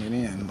nosy, tuning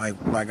in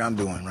like I'm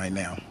doing right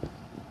now.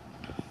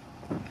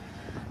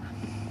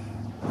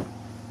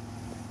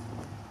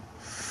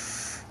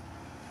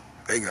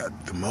 They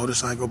got the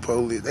motorcycle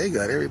police. They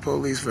got every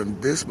police from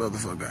this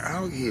motherfucker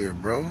out here,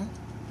 bro.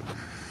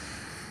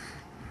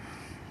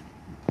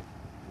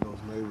 Those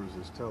neighbors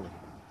is telling.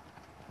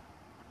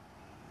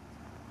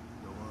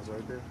 The ones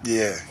right there?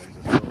 Yeah. They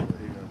just told that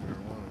he got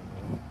marijuana,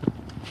 man.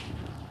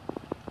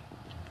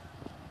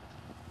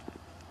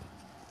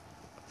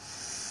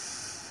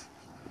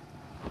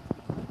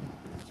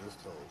 He just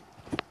told.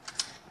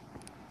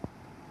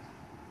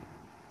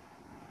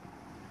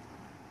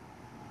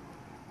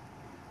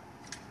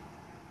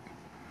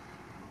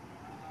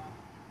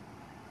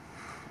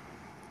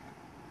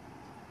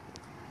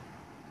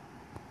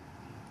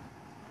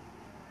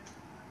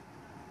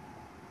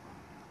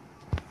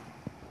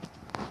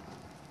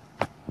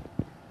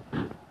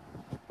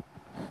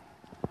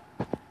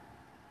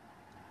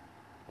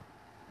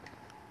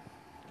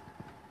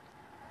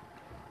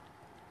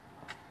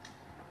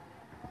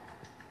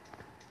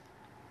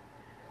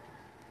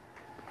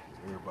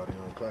 everybody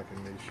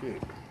unclocking their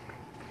shit.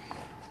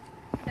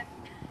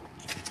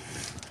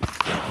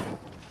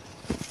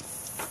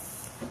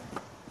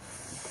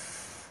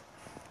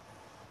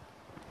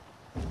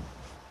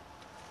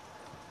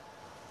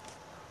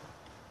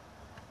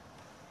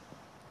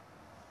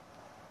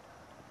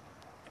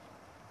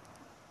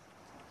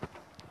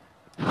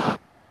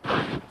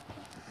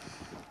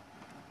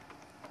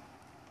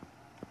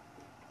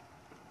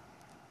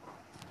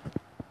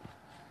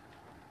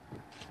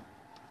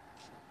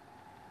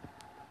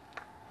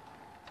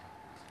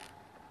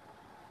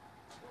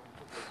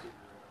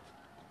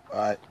 All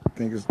right, I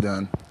think it's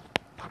done.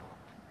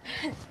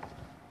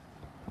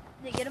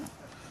 They get him?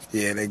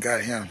 Yeah, they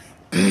got him.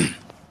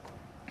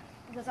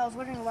 Because I was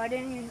wondering why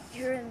didn't you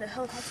hear in the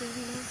helicopter?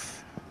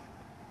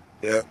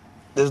 Yeah,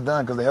 it's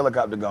done because the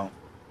helicopter gone.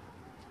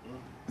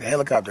 The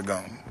helicopter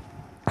gone.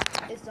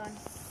 It's done.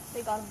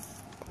 They got him.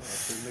 I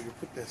said, nigga,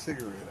 put that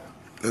cigarette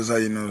out. That's how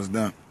you know it's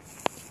done.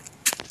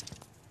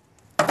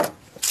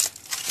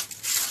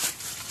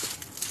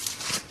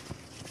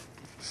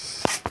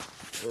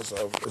 It's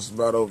over. It's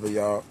about over,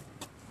 y'all.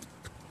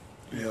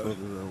 Yeah.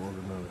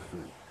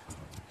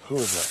 Who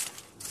is that?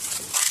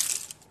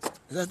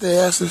 Is that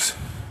their asses?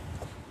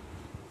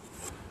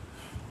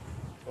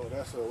 Oh,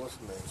 that's what's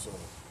the name, son?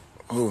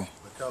 Who?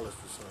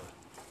 McAllister's son.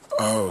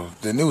 Oh,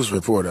 the news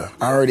reporter.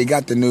 I already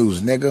got the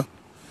news, nigga.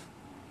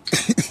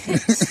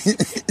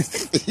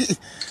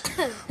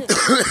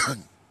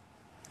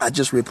 I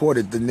just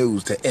reported the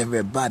news to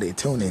everybody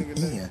tuning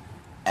in.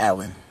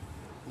 Alan.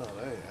 No,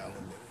 that ain't Alan.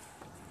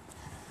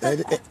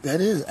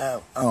 That is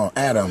Al. Oh,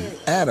 Adam.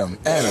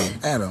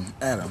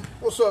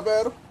 What's up,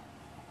 Adam?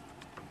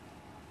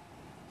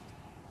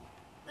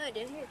 I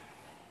didn't hear.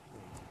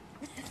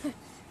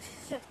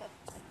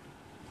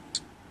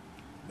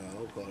 No, I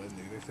don't call that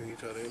nigga. Next thing he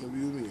tried to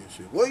interview me and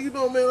shit. Well, you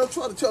know, man, I'm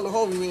trying to tell the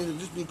homie, man, to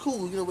just be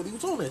cool, you know, but he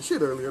was on that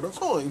shit earlier. I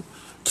saw him.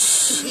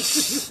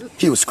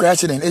 He was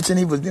scratching and itching.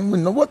 He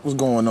didn't know what was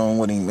going on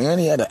with him, man.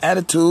 He had an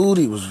attitude.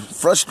 He was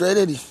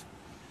frustrated.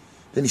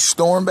 Then he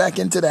stormed back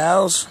into the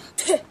house.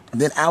 And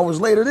then hours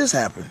later, this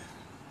happened.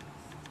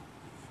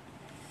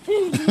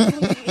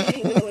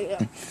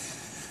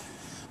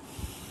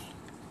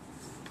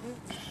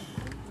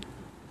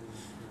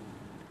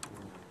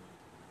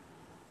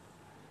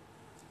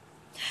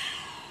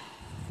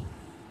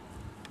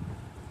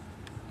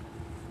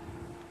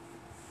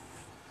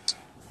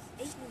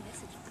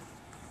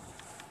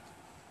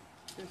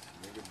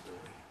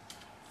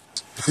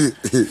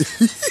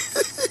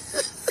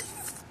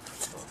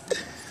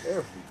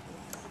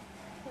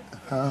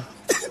 Huh?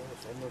 So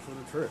much for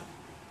the trip.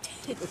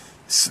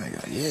 This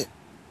nigga, yeah.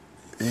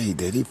 Yeah, he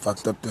did. He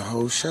fucked up the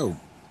whole show.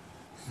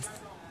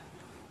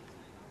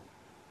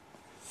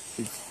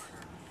 He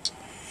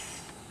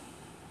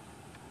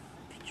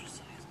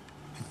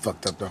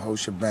fucked up the whole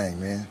shebang,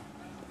 man.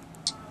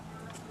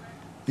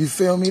 You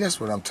feel me? That's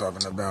what I'm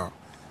talking about.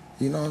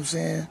 You know what I'm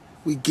saying?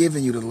 We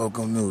giving you the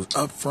local news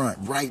up front,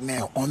 right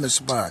now, on the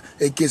spot.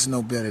 It gets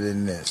no better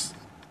than this.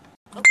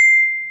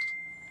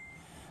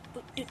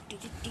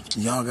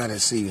 Y'all gotta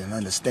see and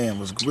understand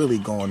what's really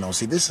going on.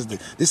 See, this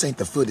ain't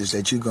the footage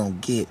that you gonna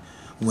get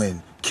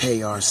when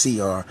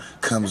KRCR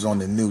comes on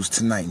the news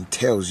tonight and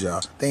tells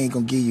y'all. They ain't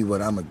gonna give you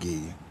what I'm gonna give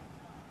you.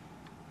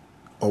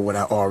 Or what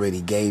I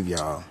already gave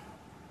y'all.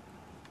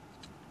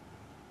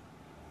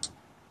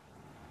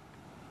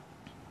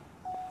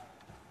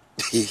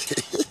 These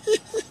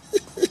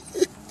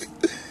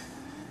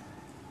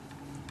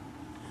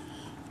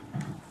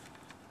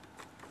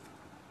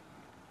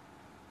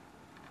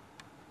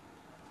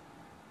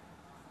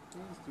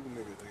two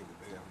niggas ain't the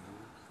damn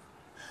news.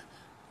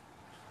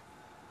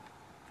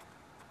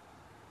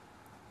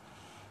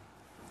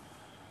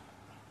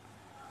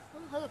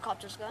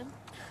 Helicopter's gone.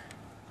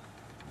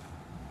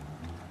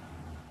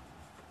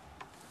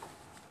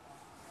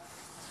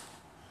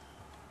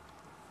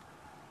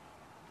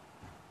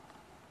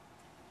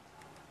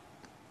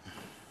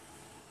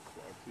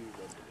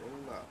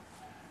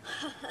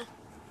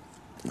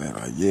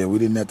 Yeah, we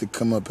didn't have to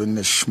come up in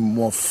this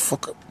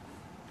motherfucker.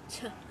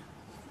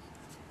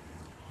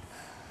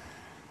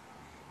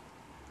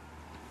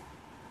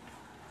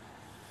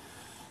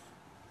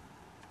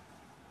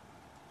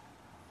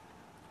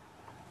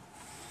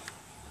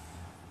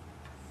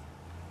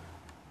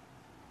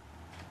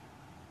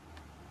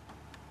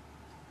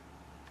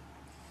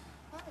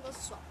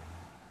 Let's swap.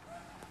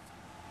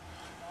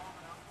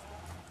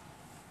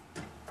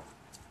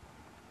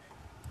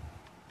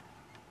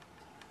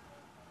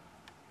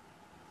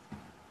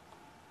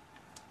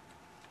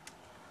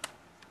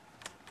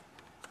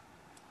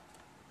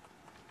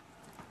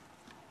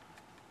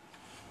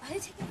 Are they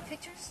taking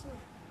pictures?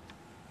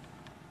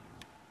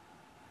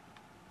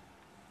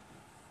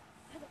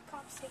 Are the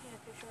cops taking a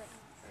picture right now?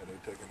 Yeah, they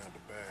taking out the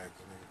bags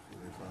and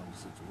they found the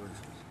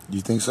situation.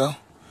 You think so?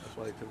 That's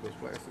why they took those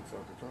plastics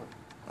out the trunk.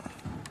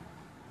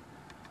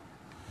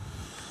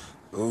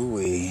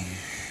 Ooh-wee.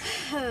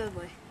 Oh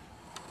boy.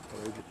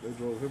 Oh, they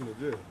drove him to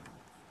jail.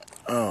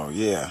 Oh,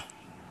 yeah.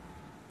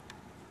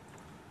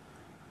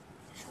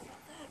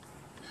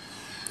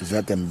 Is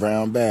that them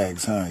brown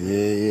bags, huh?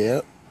 Yeah,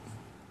 yep. Oh,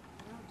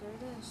 there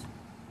it is.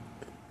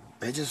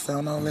 They just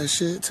found all that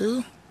shit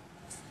too?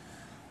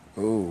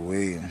 Oh,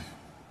 wait. I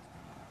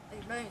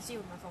don't even see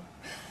with my phone.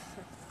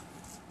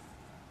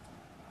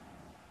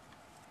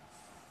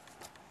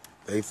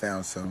 They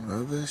found some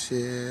other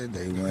shit.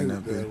 They went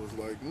up His there. dad was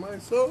like, my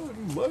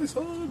son, my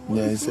son, my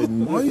Yeah, he said,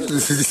 son.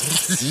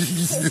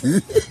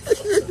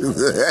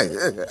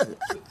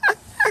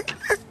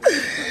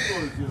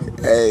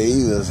 Hey,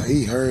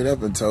 he hurried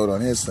up and told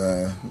on his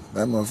son.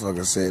 That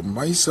motherfucker said,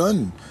 my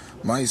son,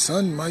 my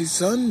son, my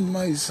son,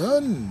 my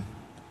son.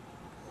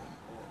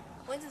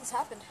 When did this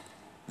happen?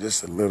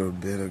 Just a little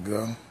bit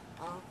ago.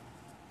 Oh.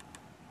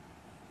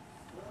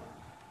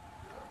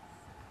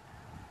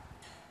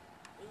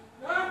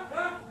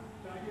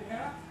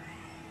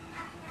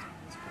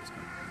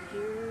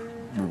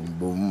 Boom,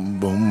 boom,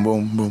 boom,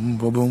 boom, boom,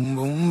 boom, boom,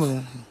 boom,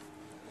 boom.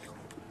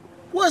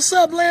 What's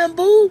up,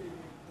 Lambo?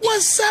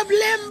 What's up,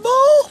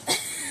 Lambo?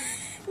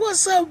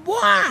 What's up,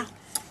 boy?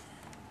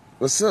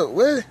 What's up,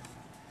 Willie?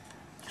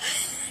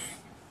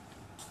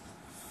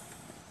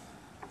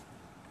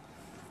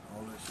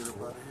 All that shit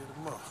up out of here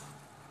tomorrow.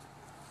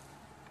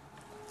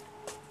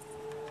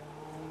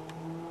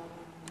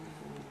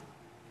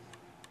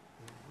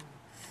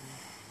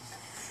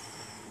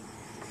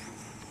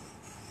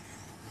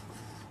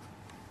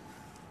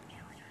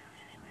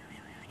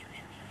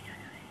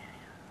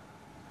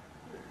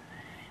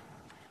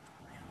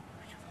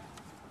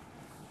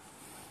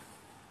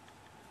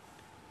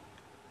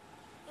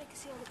 I can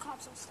see all the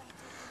cops all stacked up.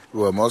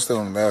 Well, most of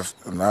them left.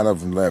 A lot of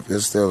them left.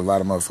 There's still a lot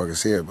of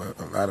motherfuckers here, but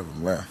a lot of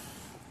them left.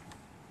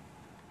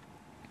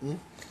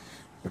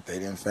 But they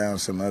didn't found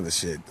some other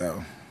shit,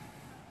 though.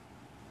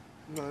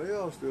 No, they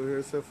all still here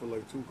except for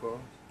like 2 cars.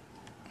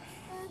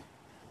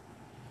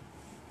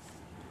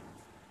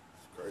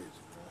 It's crazy,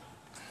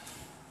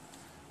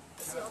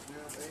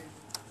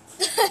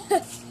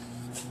 man.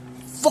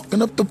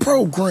 Fucking up the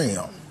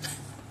program.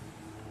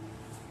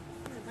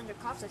 There's a bunch of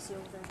cops I see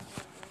over there.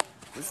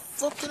 It's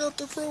fucking up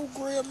the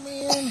program,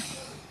 man.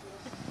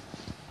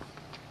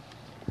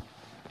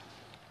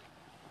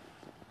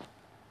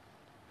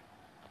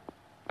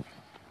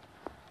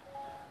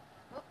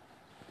 Oh,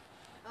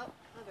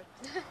 okay.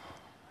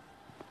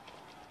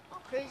 Oh,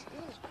 crazy.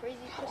 This is crazy.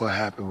 What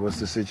happened? What's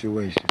the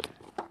situation?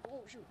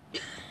 Oh, shoot.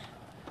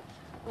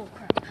 Oh,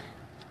 crap.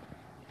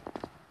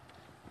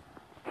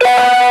 There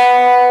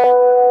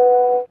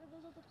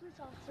goes the police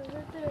officer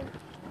right there.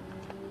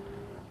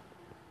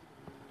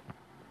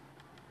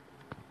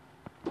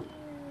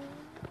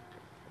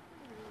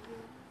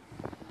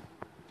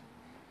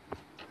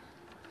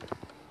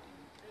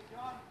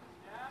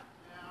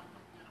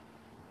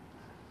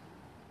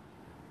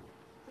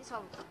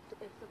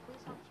 If the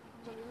police officer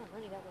comes over, you won't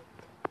really got like.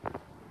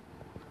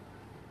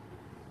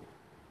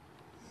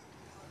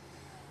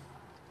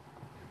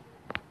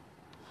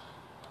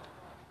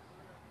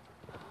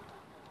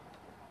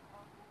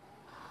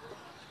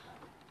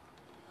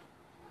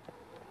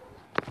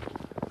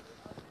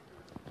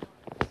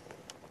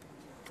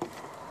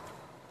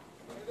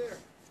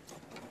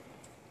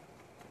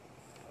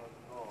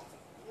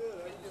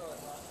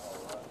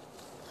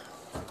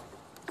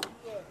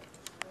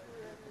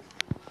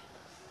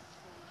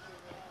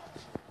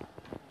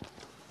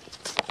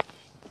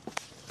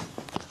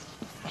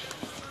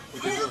 You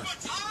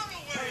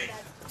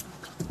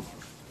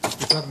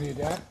talking to your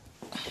dad?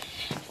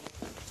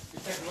 You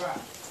take a ride.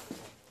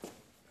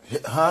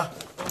 Huh?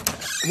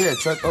 Here,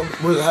 check. Oh,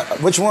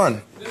 which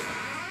one?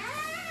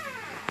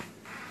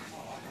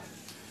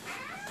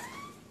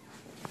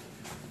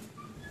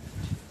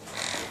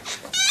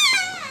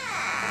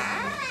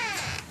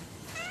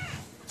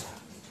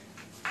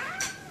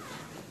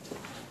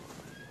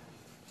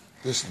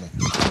 This one.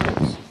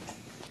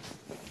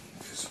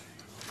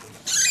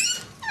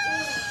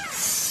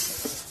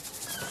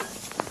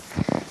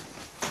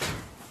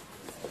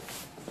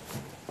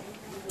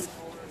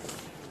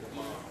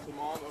 The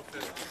mom,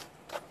 okay.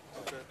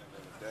 Okay. And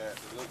then the dad.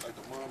 It looked like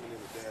the mom and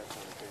then the dad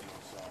kind of came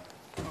outside.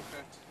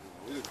 Okay.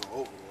 We just go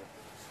over there.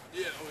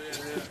 Yeah, oh yeah.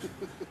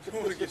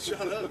 Don't want to get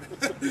shot up.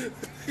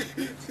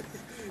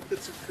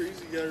 That's a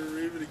crazy guy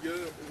waving a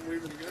gun.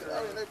 Waving a gun. I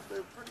mean,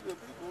 they're pretty good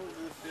people.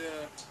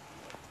 Yeah.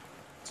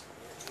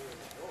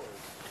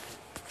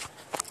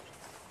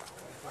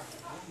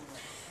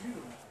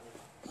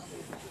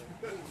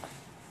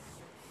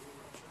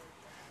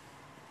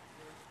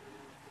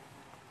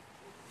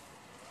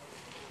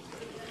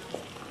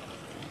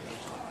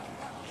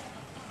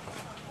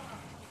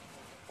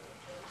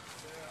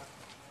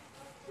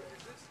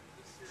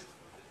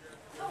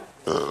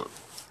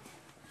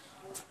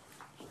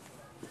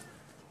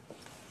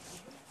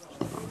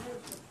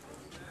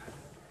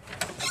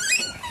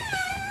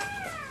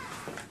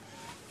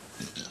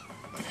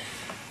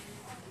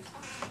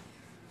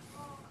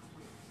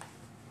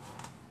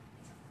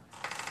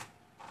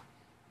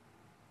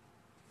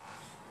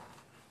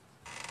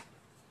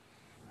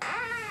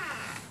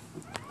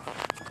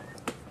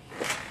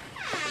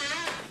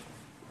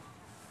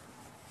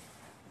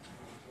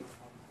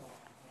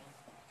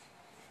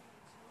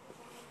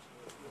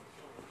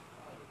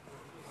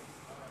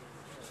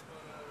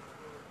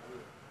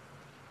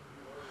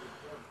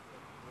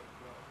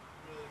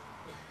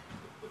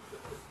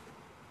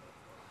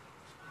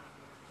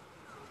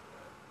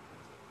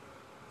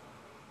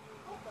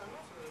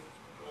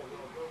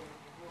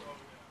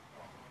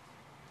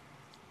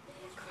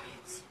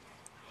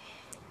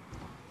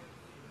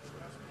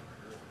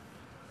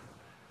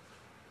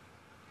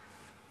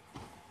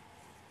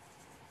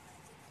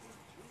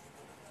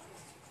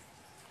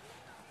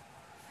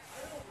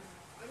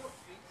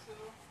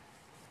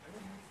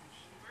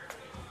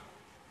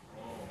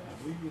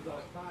 We was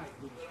outside.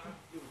 It was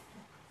too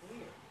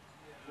clear.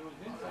 It was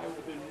inside. It would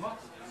have been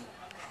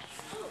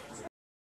musty.